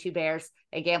Between Two Bears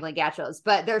and Gambling Gachos.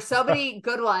 But there's so many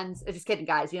good ones. Just kidding,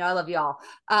 guys. I love you all.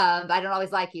 I don't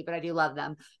always like you, but I do love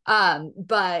them.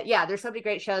 But yeah, there's so many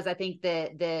great shows. I think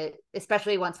that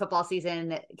especially once football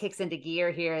season kicks into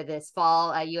gear here this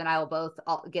fall, you and I will both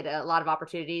get a lot of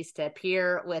opportunities to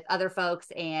appear with other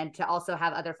folks and to also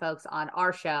have other folks on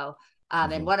our show.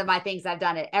 And one of my things I've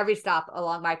done at every stop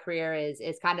along my career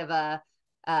is kind of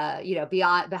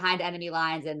behind enemy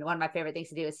lines. And one of my favorite things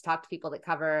to do is to talk to people that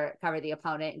cover the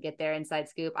opponent and get their inside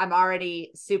scoop. I'm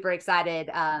already super excited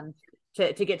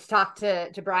to get to talk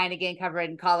to Brian again,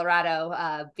 covering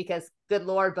Colorado, because good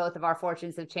Lord, both of our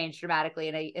fortunes have changed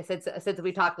dramatically since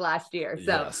we talked last year.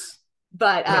 So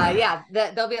But yeah,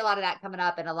 there'll be a lot of that coming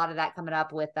up, and a lot of that coming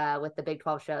up with the Big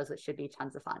 12 shows, which should be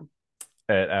tons of fun.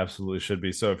 It absolutely should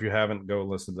be. So if you haven't, go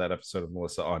listen to that episode of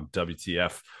Melissa on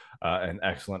WTF, an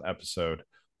excellent episode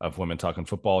of Women Talking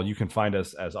Football. You can find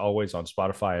us, as always, on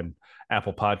Spotify and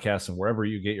Apple Podcasts and wherever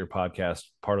you get your podcast,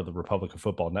 part of the Republic of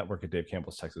Football Network at Dave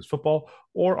Campbell's Texas Football,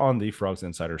 or on the Frogs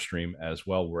Insider stream as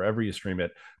well. Wherever you stream it,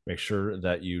 make sure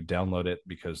that you download it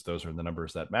because those are the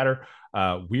numbers that matter.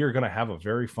 We are going to have a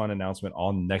very fun announcement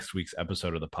on next week's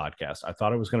episode of the podcast. I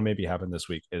thought it was going to maybe happen this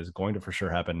week. It is going to for sure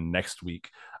happen next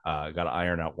week. Got to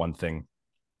iron out one thing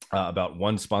about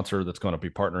one sponsor that's going to be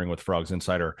partnering with Frogs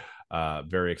Insider.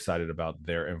 Very excited about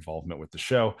their involvement with the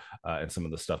show and some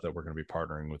of the stuff that we're going to be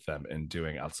partnering with them and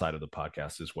doing outside of the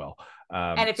podcast as well.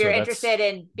 And if you're interested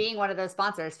in being one of those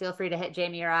sponsors, feel free to hit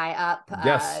Jamie or I up,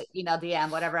 yes, email, DM,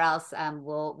 whatever else.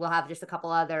 We'll have just a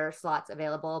couple other slots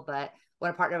available, but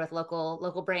want to partner with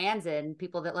local brands and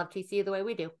people that love TCU the way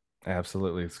we do.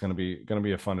 Absolutely. It's going to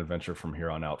be a fun adventure from here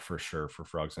on out for sure for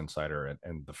Frogs Insider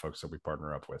and the folks that we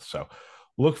partner up with. So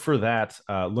look for that.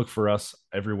 Look for us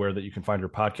everywhere that you can find your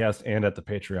podcast and at the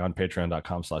Patreon,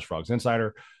 patreon.com/Frogs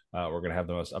Insider. We're going to have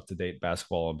the most up-to-date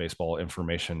basketball and baseball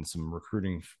information, some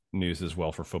recruiting news as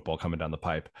well for football coming down the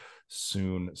pipe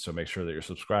soon. So make sure that you're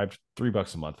subscribed.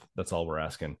 $3 a month. That's all we're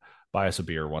asking. Buy us a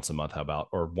beer once a month. How about,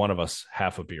 or one of us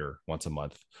half a beer once a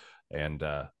month. And,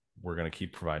 we're going to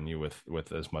keep providing you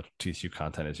with as much TCU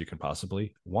content as you can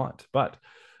possibly want. But,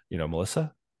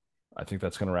 Melissa, I think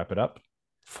that's going to wrap it up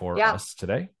for us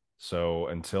today. So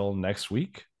until next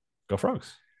week, go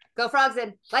Frogs. Go Frogs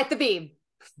and light the beam.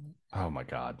 Oh my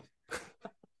God.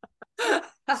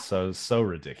 So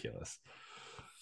ridiculous.